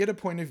I would get a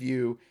point of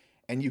view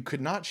and you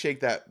could not shake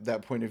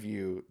that point of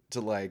view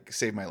to like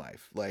save my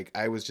life. Like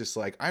I was just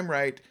like, I'm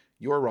right,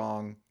 you're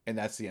wrong, and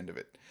that's the end of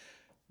it.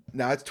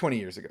 Now it's 20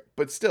 years ago,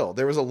 but still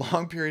there was a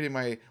long period in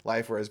my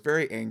life where I was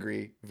very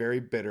angry, very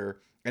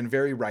bitter, and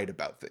very right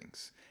about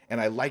things. And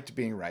I liked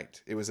being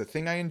right. It was a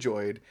thing I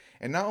enjoyed.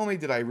 And not only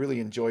did I really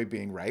enjoy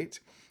being right,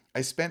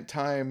 I spent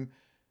time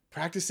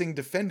practicing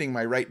defending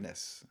my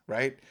rightness,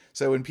 right?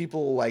 So when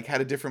people like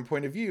had a different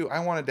point of view, I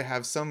wanted to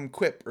have some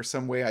quip or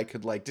some way I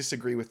could like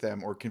disagree with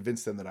them or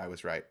convince them that I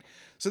was right.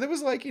 So there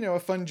was like, a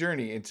fun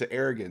journey into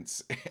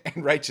arrogance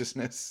and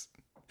righteousness.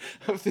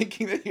 of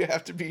thinking that you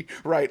have to be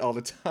right all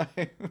the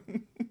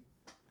time.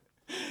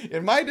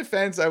 In my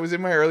defense, I was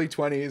in my early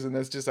 20s, and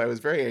I was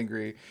very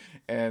angry,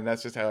 and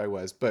that's just how I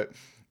was. But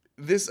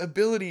this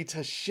ability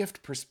to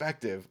shift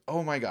perspective,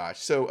 oh my gosh.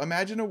 So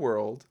imagine a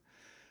world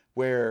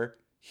where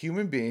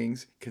human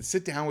beings can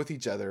sit down with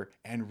each other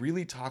and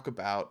really talk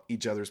about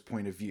each other's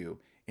point of view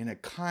in a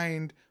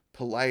kind,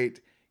 polite,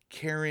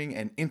 caring,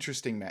 and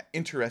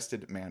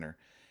interested manner.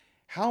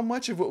 How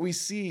much of what we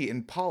see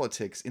in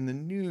politics, in the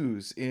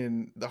news,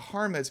 in the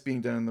harm that's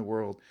being done in the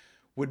world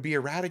would be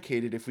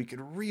eradicated if we could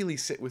really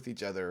sit with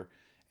each other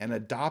and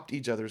adopt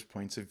each other's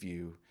points of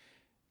view,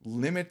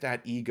 limit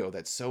that ego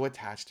that's so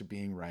attached to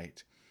being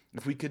right.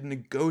 If we could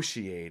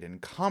negotiate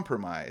and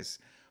compromise,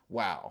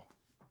 wow,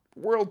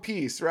 world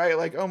peace, right?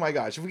 Like, oh my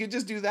gosh, if we could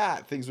just do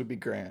that, things would be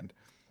grand.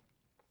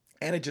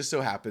 And it just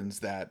so happens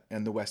that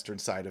in the Western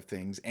side of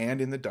things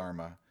and in the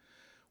Dharma,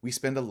 we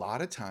spend a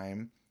lot of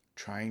time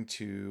trying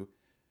to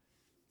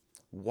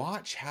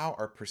watch how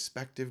our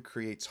perspective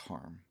creates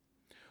harm.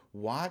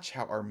 Watch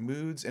how our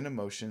moods and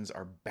emotions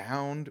are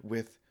bound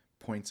with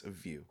points of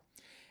view.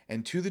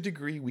 And to the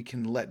degree we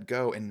can let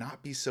go and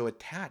not be so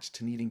attached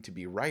to needing to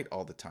be right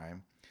all the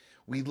time,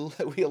 we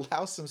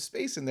allow some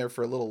space in there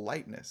for a little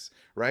lightness,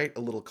 right?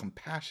 A little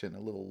compassion, a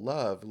little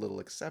love, a little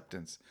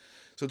acceptance.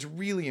 So it's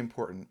really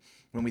important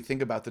when we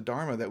think about the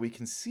Dharma that we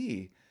can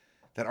see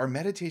that our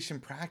meditation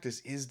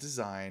practice is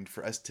designed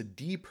for us to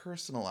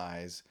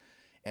depersonalize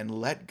and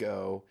let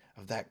go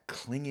of that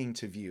clinging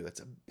to view. That's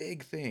a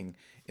big thing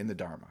in the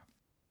Dharma.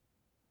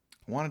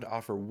 I wanted to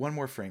offer one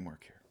more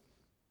framework here.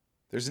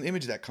 There's an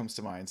image that comes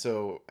to mind.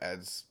 So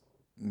as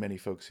many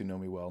folks who know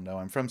me well know,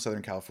 I'm from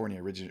Southern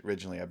California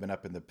originally. I've been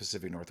up in the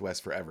Pacific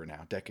Northwest forever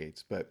now,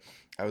 decades. But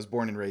I was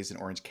born and raised in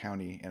Orange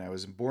County, and I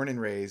was born and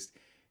raised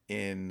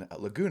in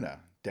Laguna,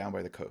 down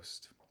by the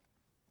coast.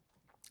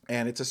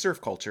 And it's a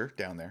surf culture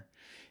down there,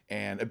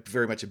 and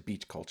very much a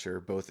beach culture,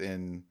 both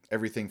in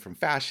everything from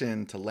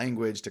fashion to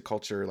language to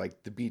culture.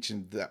 Like the beach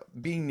and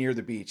being near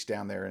the beach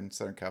down there in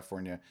Southern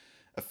California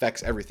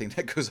affects everything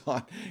that goes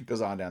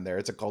on down there.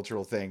 It's a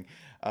cultural thing.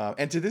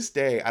 And to this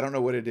day, I don't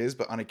know what it is,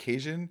 but on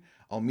occasion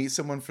I'll meet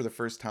someone for the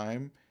first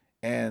time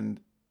and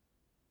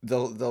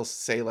they'll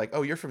say like,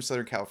 "Oh, you're from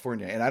Southern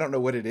California." And I don't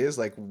know what it is,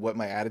 like what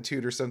my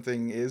attitude or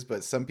something is,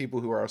 but some people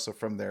who are also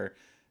from there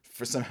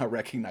somehow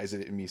recognize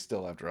it in me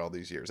still after all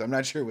these years. I'm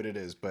not sure what it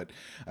is, but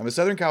I'm a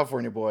Southern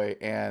California boy,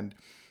 and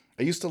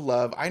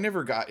I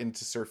never got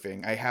into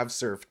surfing. I have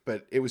surfed,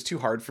 but it was too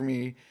hard for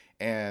me.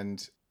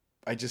 And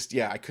I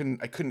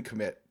couldn't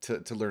commit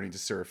to learning to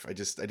surf. I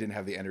didn't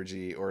have the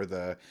energy or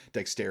the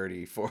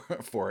dexterity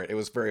for it. It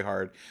was very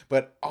hard.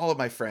 But all of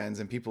my friends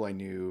and people I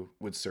knew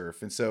would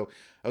surf. And so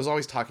I was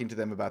always talking to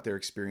them about their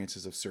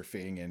experiences of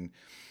surfing. And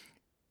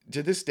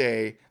to this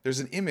day, there's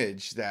an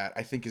image that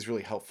I think is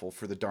really helpful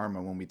for the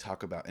Dharma when we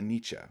talk about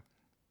anicca.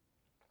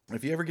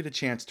 If you ever get a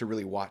chance to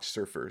really watch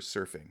surfers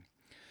surfing,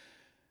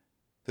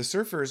 the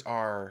surfers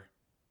are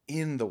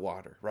in the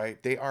water,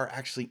 right? They are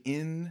actually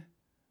in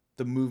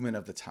the movement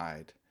of the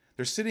tide.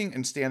 They're sitting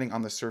and standing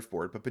on the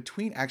surfboard, but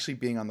between actually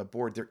being on the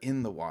board, they're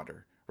in the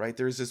water, right?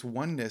 There's this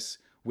oneness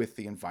with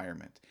the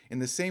environment in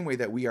the same way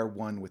that we are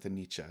one with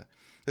anicca.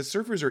 The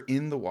surfers are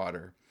in the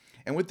water,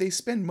 and what they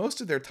spend most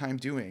of their time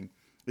doing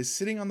is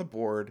sitting on the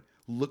board,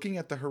 looking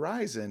at the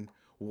horizon,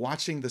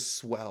 watching the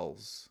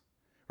swells,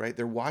 right?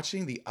 They're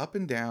watching the up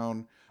and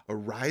down,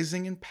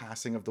 arising and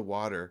passing of the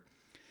water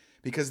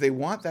because they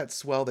want that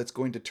swell that's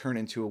going to turn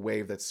into a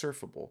wave that's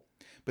surfable.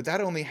 But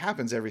that only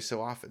happens every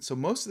so often. So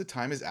most of the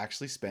time is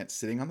actually spent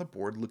sitting on the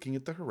board, looking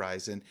at the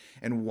horizon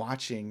and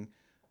watching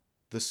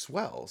the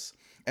swells.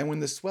 And when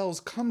the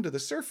swells come to the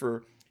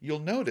surfer, you'll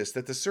notice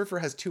that the surfer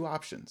has two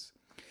options.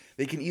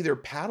 They can either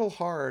paddle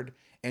hard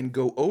and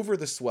go over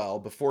the swell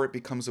before it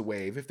becomes a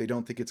wave if they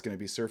don't think it's going to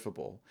be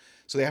surfable.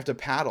 So they have to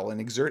paddle and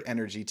exert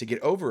energy to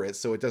get over it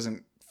so it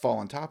doesn't fall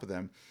on top of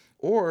them.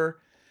 Or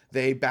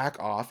they back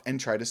off and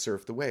try to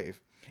surf the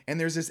wave. And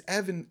there's this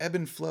ebb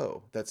and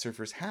flow that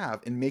surfers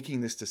have in making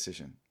this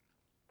decision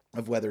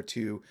of whether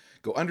to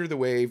go under the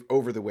wave,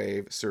 over the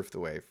wave, surf the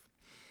wave.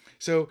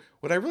 So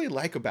what I really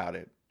like about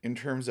it in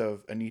terms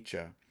of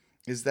anicca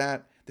is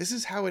that this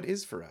is how it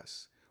is for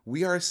us.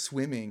 We are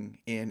swimming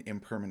in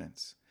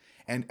impermanence.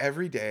 And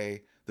every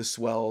day the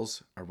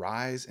swells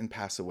arise and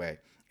pass away.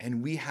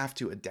 And we have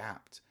to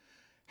adapt.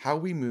 How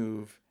we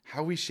move,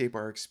 how we shape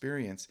our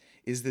experience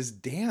is this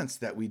dance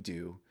that we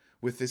do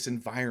with this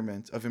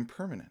environment of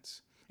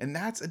impermanence. And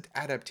that's an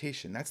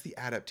adaptation. That's the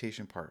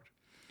adaptation part.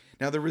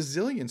 Now, the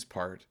resilience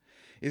part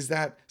is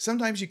that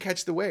sometimes you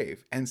catch the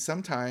wave, and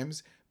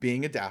sometimes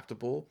being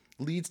adaptable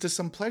leads to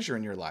some pleasure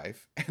in your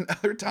life, and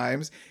other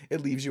times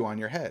it leaves you on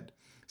your head.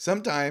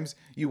 Sometimes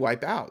you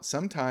wipe out.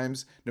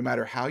 Sometimes, no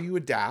matter how you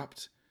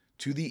adapt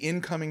to the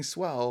incoming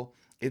swell,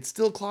 it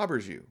still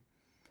clobbers you.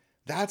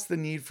 That's the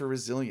need for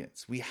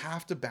resilience. We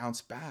have to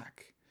bounce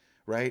back,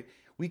 right?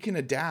 We can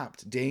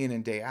adapt day in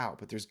and day out,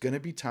 but there's going to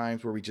be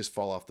times where we just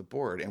fall off the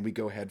board and we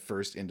go head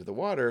first into the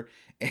water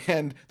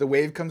and the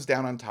wave comes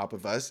down on top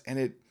of us and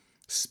it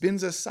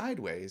spins us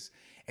sideways.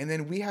 And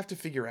then we have to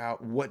figure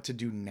out what to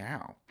do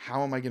now.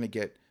 How am I going to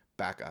get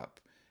back up?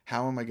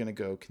 How am I going to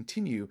go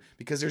continue?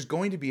 Because there's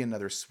going to be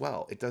another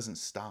swell. It doesn't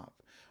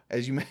stop.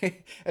 As you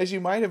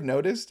might have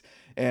noticed,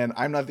 and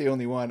I'm not the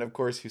only one, of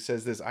course, who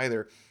says this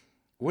either.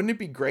 Wouldn't it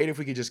be great if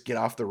we could just get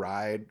off the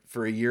ride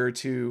for a year or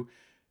two,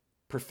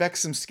 perfect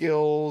some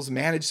skills,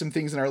 manage some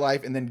things in our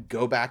life, and then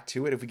go back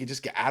to it? If we could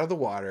just get out of the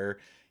water,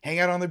 hang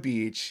out on the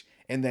beach,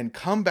 and then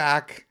come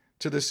back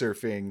to the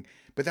surfing.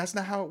 But that's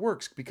not how it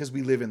works, because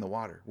we live in the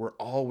water. We're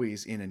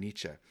always in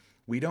anicca.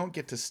 We don't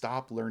get to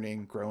stop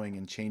learning, growing,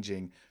 and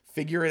changing,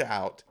 figure it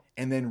out,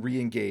 and then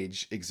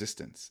re-engage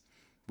existence.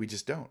 We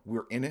just don't.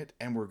 We're in it,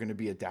 and we're going to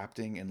be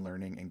adapting and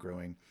learning and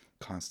growing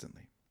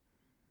constantly.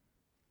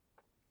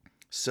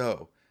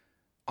 So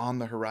on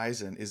the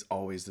horizon is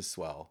always the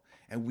swell.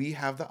 And we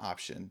have the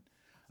option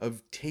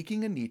of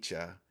taking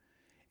anicca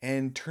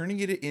and turning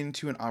it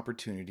into an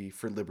opportunity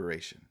for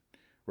liberation,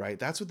 right?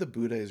 That's what the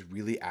Buddha is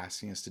really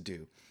asking us to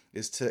do,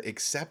 is to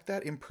accept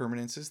that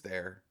impermanence is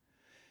there,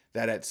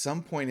 that at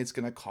some point it's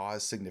going to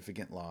cause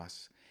significant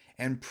loss,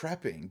 and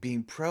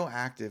being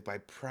proactive by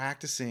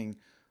practicing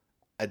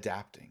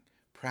adapting,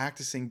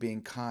 practicing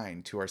being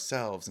kind to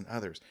ourselves and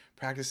others,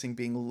 practicing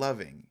being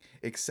loving,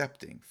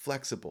 accepting,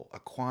 flexible,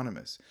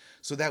 equanimous,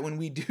 so that when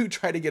we do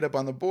try to get up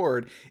on the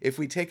board, if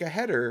we take a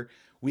header,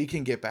 we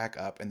can get back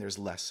up and there's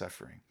less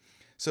suffering.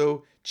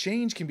 So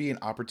change can be an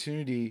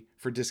opportunity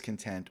for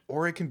discontent,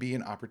 or it can be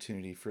an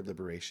opportunity for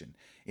liberation.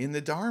 In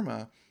the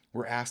Dharma,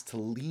 we're asked to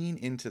lean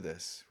into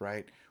this,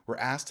 right? We're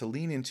asked to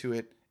lean into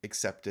it,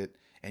 accept it,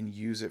 and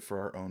use it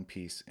for our own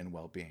peace and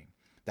well-being.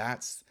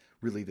 That's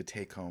really the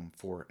take-home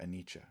for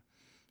anicca.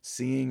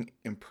 Seeing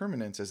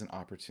impermanence as an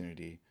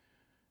opportunity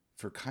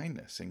for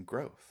kindness and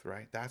growth,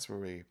 right? That's where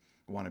we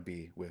want to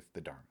be with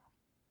the Dharma.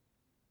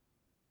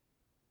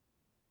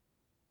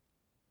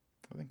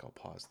 I think I'll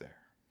pause there.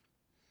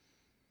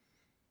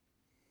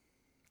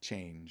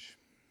 Change.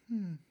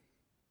 I'm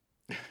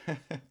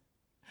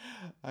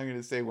going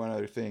to say one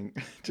other thing,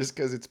 just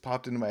because it's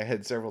popped into my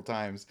head several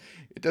times.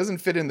 It doesn't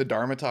fit in the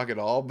Dharma talk at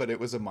all, but it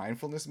was a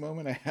mindfulness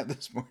moment I had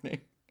this morning,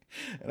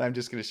 and I'm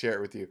just going to share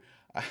it with you.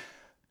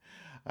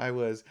 I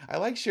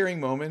like sharing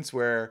moments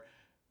where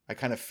I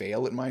kind of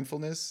fail at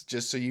mindfulness,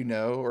 just so you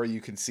know, or you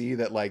can see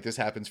that like this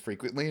happens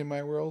frequently in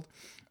my world.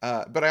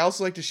 But I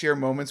also like to share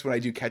moments when I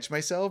do catch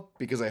myself,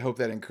 because I hope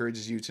that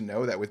encourages you to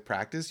know that with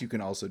practice, you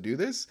can also do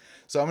this.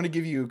 So I'm going to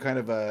give you kind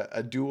of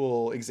a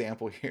dual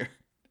example here.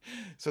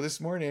 So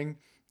this morning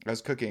I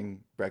was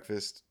cooking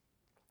breakfast,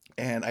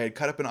 and I had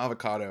cut up an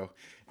avocado,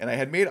 and I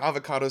had made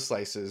avocado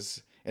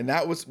slices, and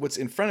that was what's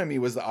in front of me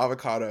was the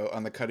avocado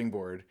on the cutting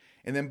board.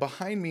 And then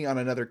behind me on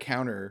another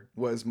counter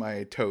was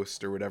my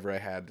toast or whatever I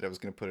had that I was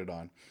going to put it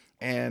on.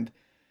 And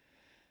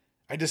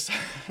I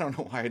don't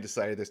know why I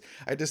decided this.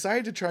 I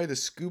decided to try to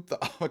scoop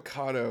the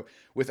avocado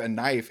with a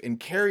knife and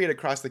carry it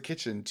across the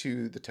kitchen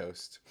to the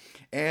toast.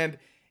 And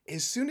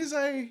as soon as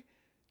I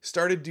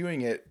started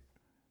doing it,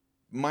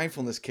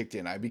 mindfulness kicked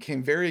in. I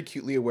became very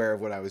acutely aware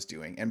of what I was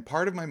doing. And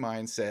part of my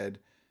mind said,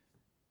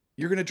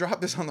 you're going to drop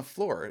this on the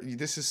floor.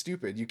 This is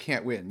stupid. You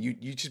can't win.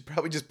 You should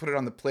probably just put it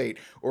on the plate,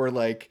 or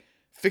like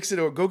fix it,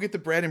 or go get the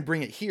bread and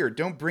bring it here.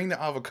 Don't bring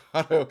the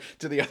avocado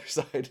to the other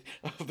side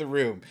of the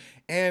room.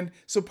 And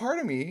so part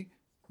of me,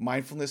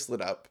 mindfulness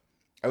lit up.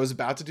 I was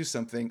about to do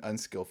something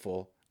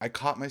unskillful. I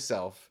caught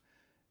myself,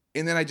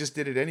 and then I just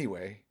did it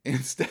anyway,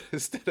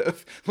 instead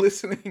of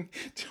listening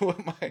to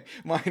what my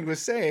mind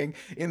was saying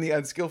in the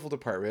unskillful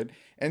department.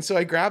 And so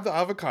I grabbed the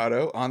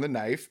avocado on the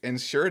knife,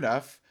 and sure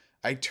enough,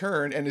 I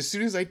turned, and as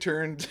soon as I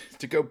turned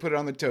to go put it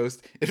on the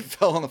toast, it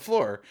fell on the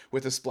floor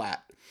with a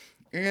splat.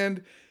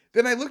 And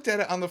then I looked at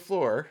it on the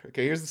floor.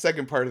 Okay, here's the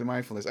second part of the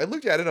mindfulness. I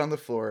looked at it on the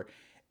floor,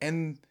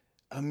 and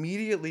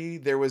immediately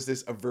there was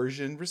this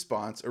aversion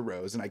response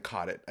arose, and I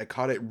caught it. I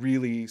caught it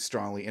really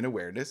strongly in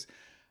awareness.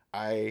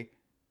 I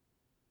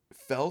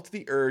felt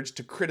the urge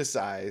to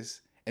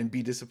criticize and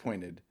be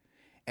disappointed.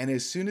 And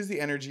as soon as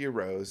the energy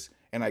arose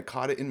and I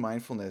caught it in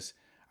mindfulness,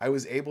 I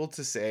was able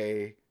to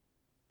say,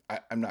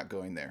 I'm not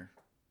going there.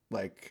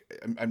 Like,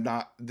 I'm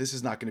not, this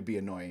is not going to be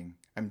annoying.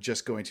 I'm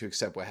just going to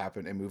accept what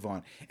happened and move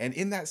on. And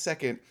in that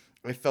second,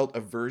 I felt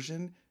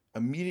aversion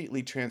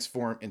immediately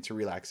transform into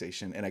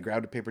relaxation. And I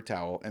grabbed a paper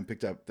towel and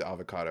picked up the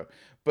avocado.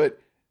 But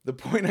the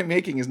point I'm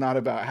making is not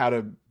about how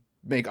to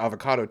make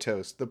avocado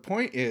toast. The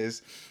point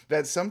is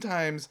that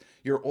sometimes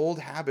your old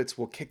habits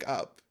will kick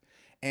up.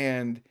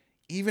 And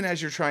even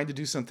as you're trying to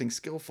do something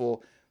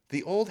skillful,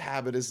 the old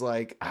habit is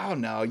like, oh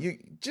no, you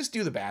just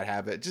do the bad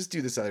habit. Just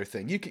do this other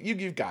thing.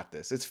 You've got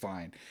this. It's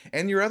fine.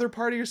 And your other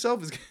part of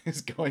yourself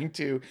is going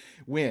to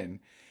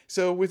win.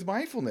 So with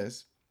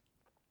mindfulness,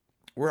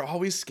 we're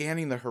always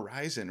scanning the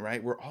horizon,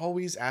 right? We're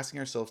always asking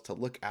ourselves to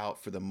look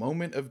out for the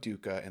moment of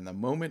dukkha and the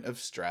moment of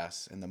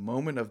stress and the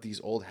moment of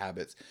these old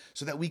habits,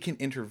 so that we can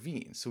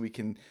intervene, so we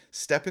can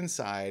step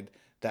inside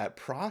that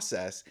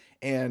process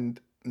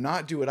and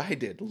not do what I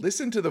did.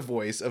 Listen to the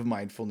voice of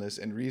mindfulness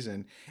and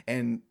reason,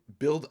 and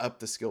build up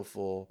the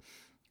skillful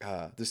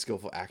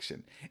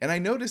action. And I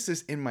noticed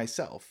this in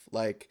myself.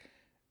 Like,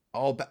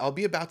 I'll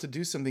be about to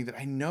do something that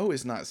I know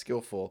is not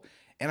skillful,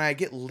 and I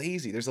get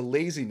lazy. There's a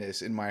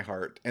laziness in my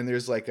heart, and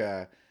there's like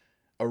a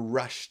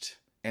rushed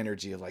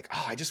energy of like,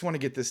 oh, I just want to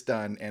get this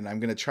done, and I'm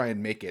gonna try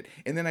and make it,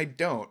 and then I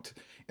don't,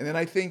 and then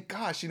I think,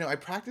 gosh, I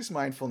practice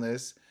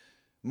mindfulness.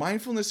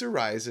 Mindfulness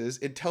arises.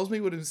 It tells me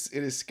it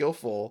is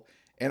skillful,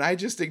 and I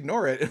just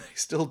ignore it, and I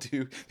still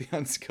do the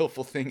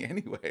unskillful thing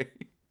anyway.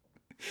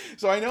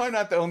 So I know I'm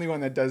not the only one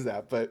that does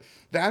that, but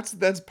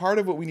that's part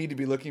of what we need to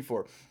be looking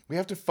for. We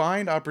have to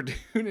find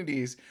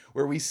opportunities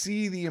where we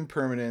see the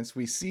impermanence,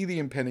 we see the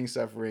impending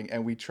suffering,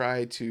 and we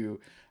try to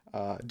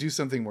do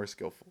something more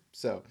skillful.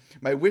 So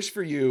my wish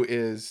for you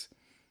is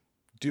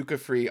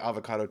dukkha-free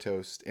avocado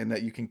toast, and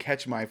that you can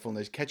catch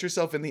mindfulness, catch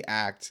yourself in the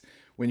act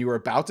when you are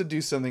about to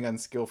do something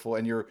unskillful,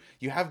 and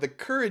you have the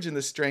courage and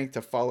the strength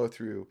to follow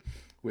through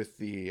with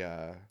the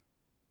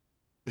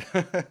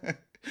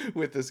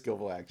with the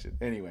skillful action.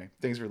 Anyway,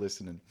 thanks for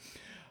listening.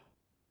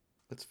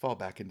 Let's fall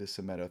back into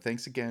Someto.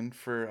 Thanks again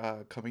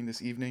for coming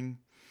this evening,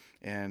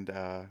 and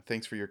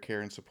thanks for your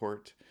care and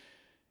support.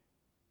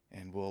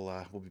 And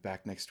we'll be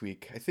back next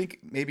week. I think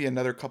maybe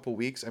another couple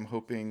weeks. I'm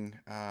hoping,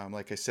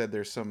 like I said,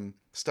 there's some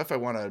stuff I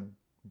want to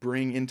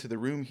bring into the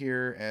room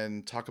here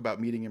and talk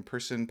about meeting in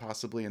person,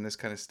 possibly, and this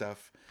kind of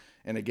stuff.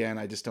 And again,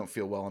 I just don't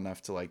feel well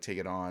enough to like take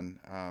it on.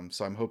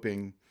 So I'm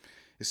hoping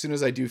as soon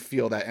as I do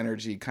feel that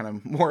energy kind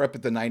of more up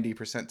at the 90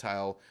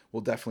 percentile,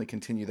 we'll definitely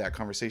continue that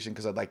conversation,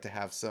 because I'd like to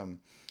have some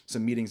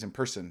meetings in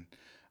person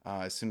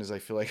as soon as I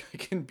feel like I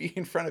can be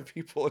in front of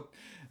people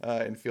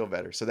and feel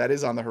better. So that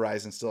is on the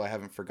horizon still. I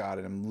haven't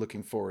forgotten. I'm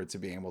looking forward to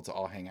being able to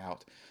all hang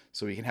out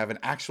so we can have an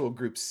actual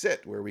group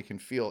sit where we can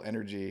feel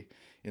energy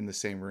in the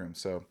same room.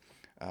 So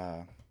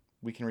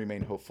we can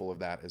remain hopeful of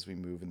that as we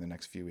move in the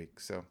next few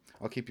weeks. So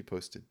I'll keep you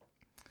posted.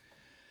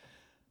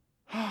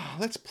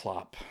 Let's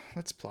plop.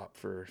 Let's plop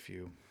for a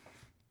few.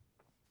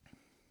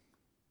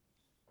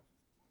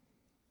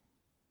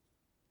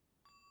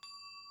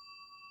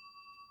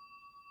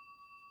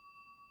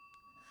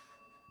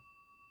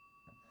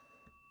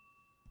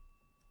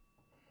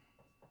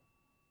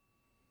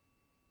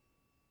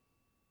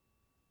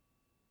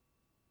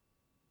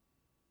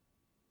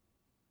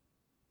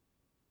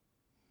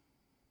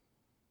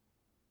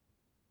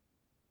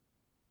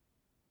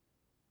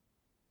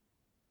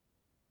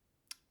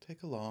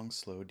 Take a long,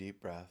 slow,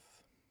 deep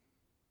breath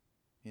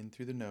in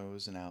through the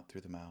nose and out through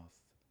the mouth,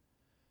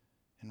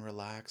 and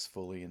relax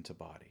fully into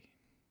body.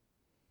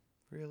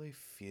 Really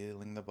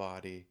feeling the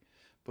body,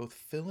 both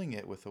filling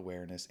it with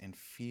awareness and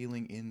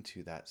feeling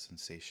into that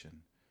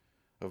sensation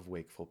of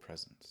wakeful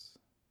presence.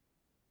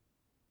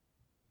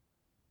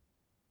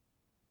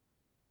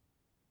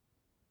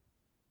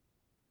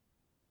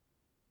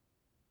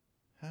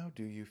 How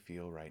do you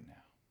feel right now?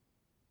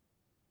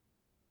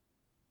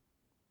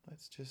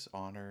 Let's just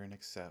honor and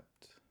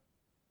accept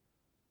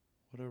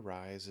what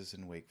arises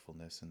in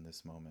wakefulness in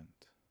this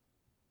moment.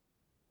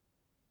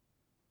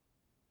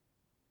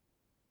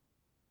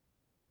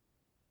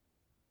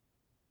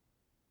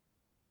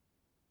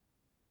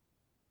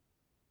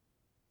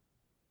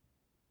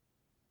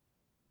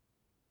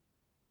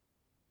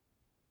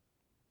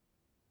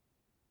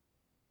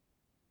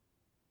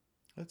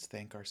 Let's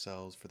thank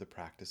ourselves for the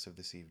practice of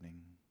this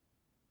evening.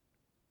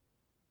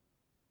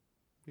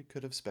 We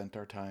could have spent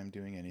our time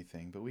doing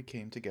anything, but we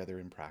came together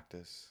in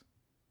practice.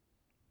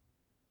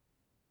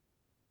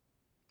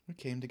 We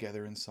came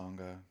together in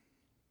Sangha.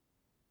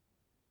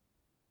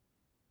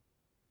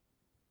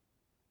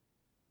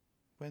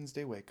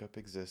 Wednesday Wake Up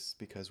exists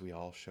because we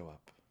all show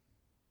up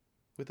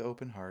with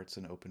open hearts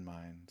and open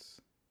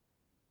minds,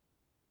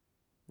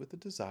 with the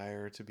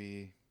desire to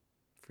be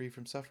free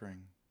from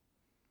suffering,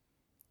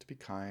 to be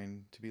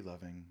kind, to be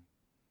loving,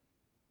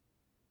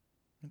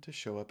 and to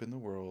show up in the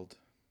world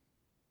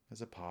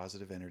as a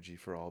positive energy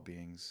for all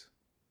beings.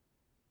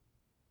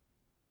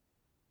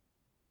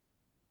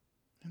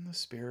 In the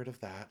spirit of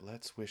that,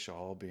 let's wish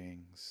all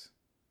beings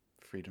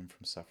freedom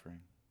from suffering.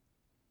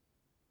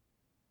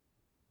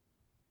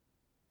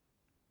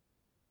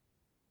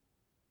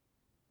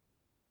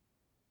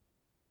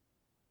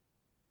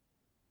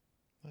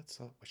 Let's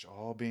wish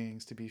all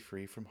beings to be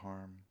free from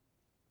harm,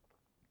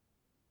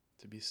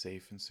 to be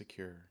safe and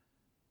secure.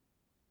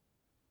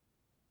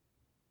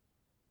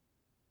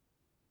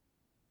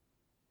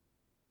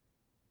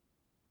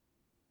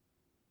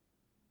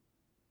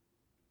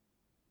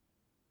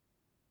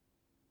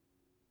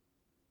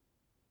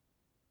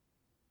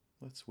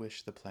 Let's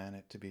wish the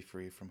planet to be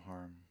free from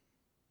harm.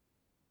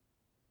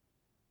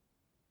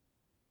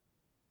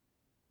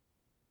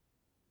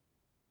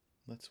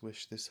 Let's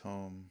wish this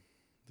home,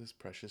 this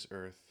precious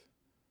earth,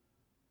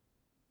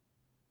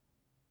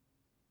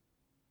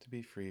 to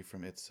be free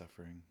from its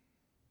suffering.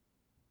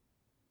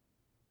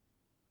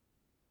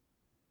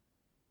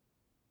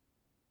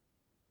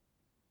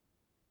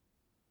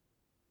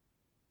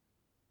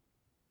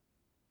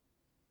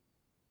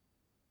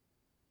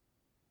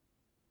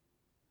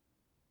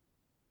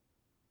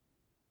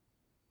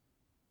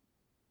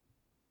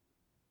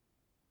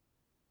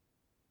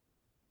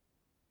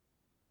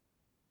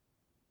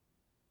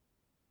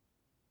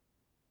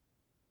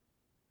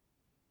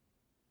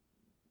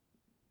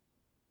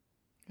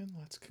 And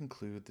let's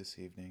conclude this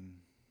evening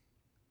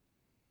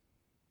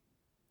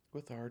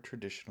with our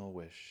traditional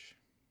wish.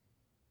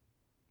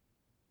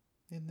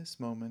 In this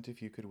moment,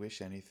 if you could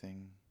wish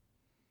anything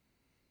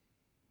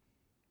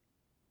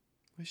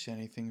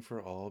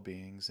for all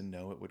beings and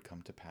know it would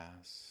come to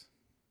pass.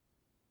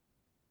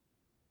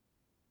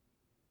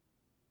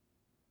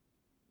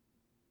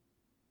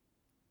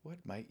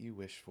 What might you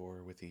wish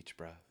for with each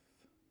breath?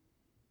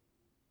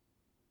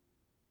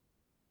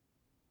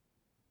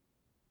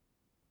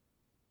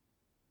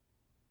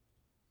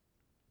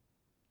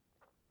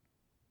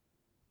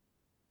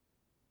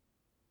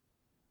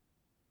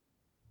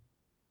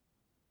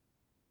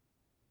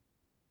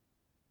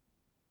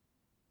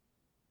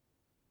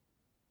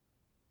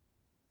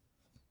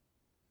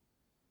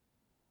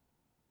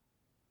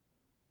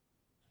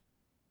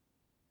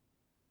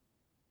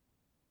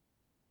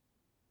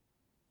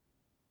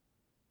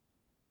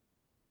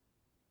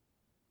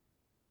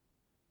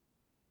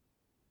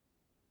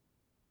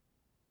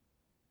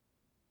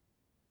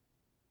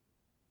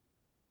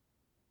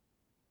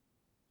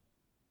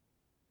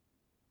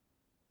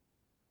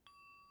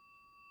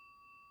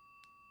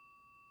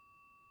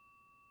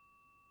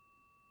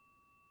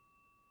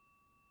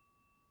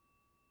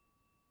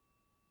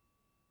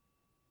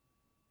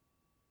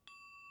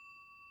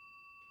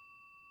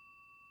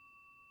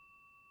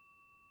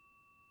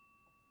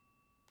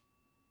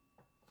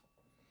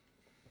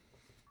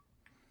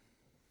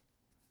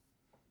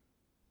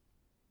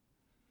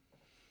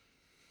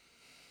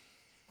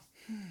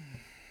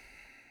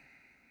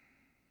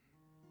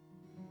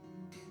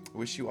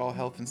 Wish you all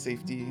health and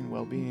safety and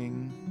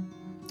well-being.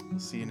 We'll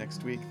see you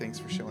next week. Thanks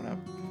for showing up.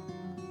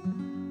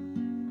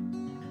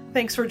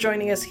 Thanks for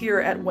joining us here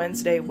at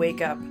Wednesday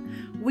Wake Up.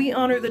 We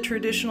honor the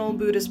traditional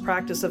Buddhist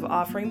practice of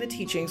offering the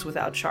teachings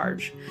without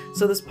charge,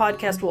 so this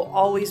podcast will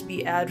always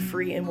be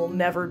ad-free and will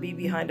never be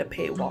behind a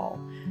paywall.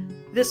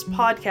 This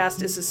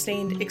podcast is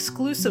sustained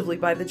exclusively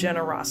by the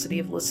generosity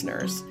of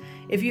listeners.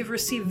 If you've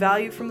received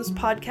value from this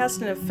podcast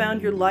and have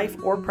found your life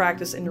or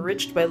practice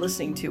enriched by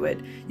listening to it,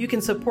 you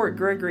can support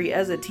Gregory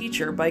as a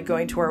teacher by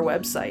going to our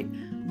website,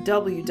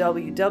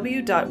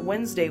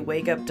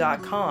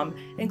 www.wednesdaywakeup.com,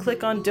 and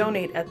click on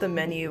Donate at the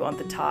menu on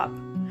the top.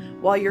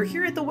 While you're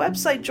here at the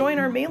website, join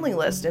our mailing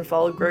list and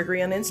follow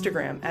Gregory on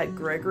Instagram at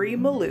Gregory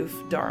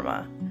Maloof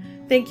Dharma.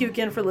 Thank you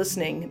again for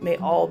listening. May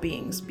all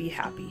beings be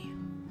happy.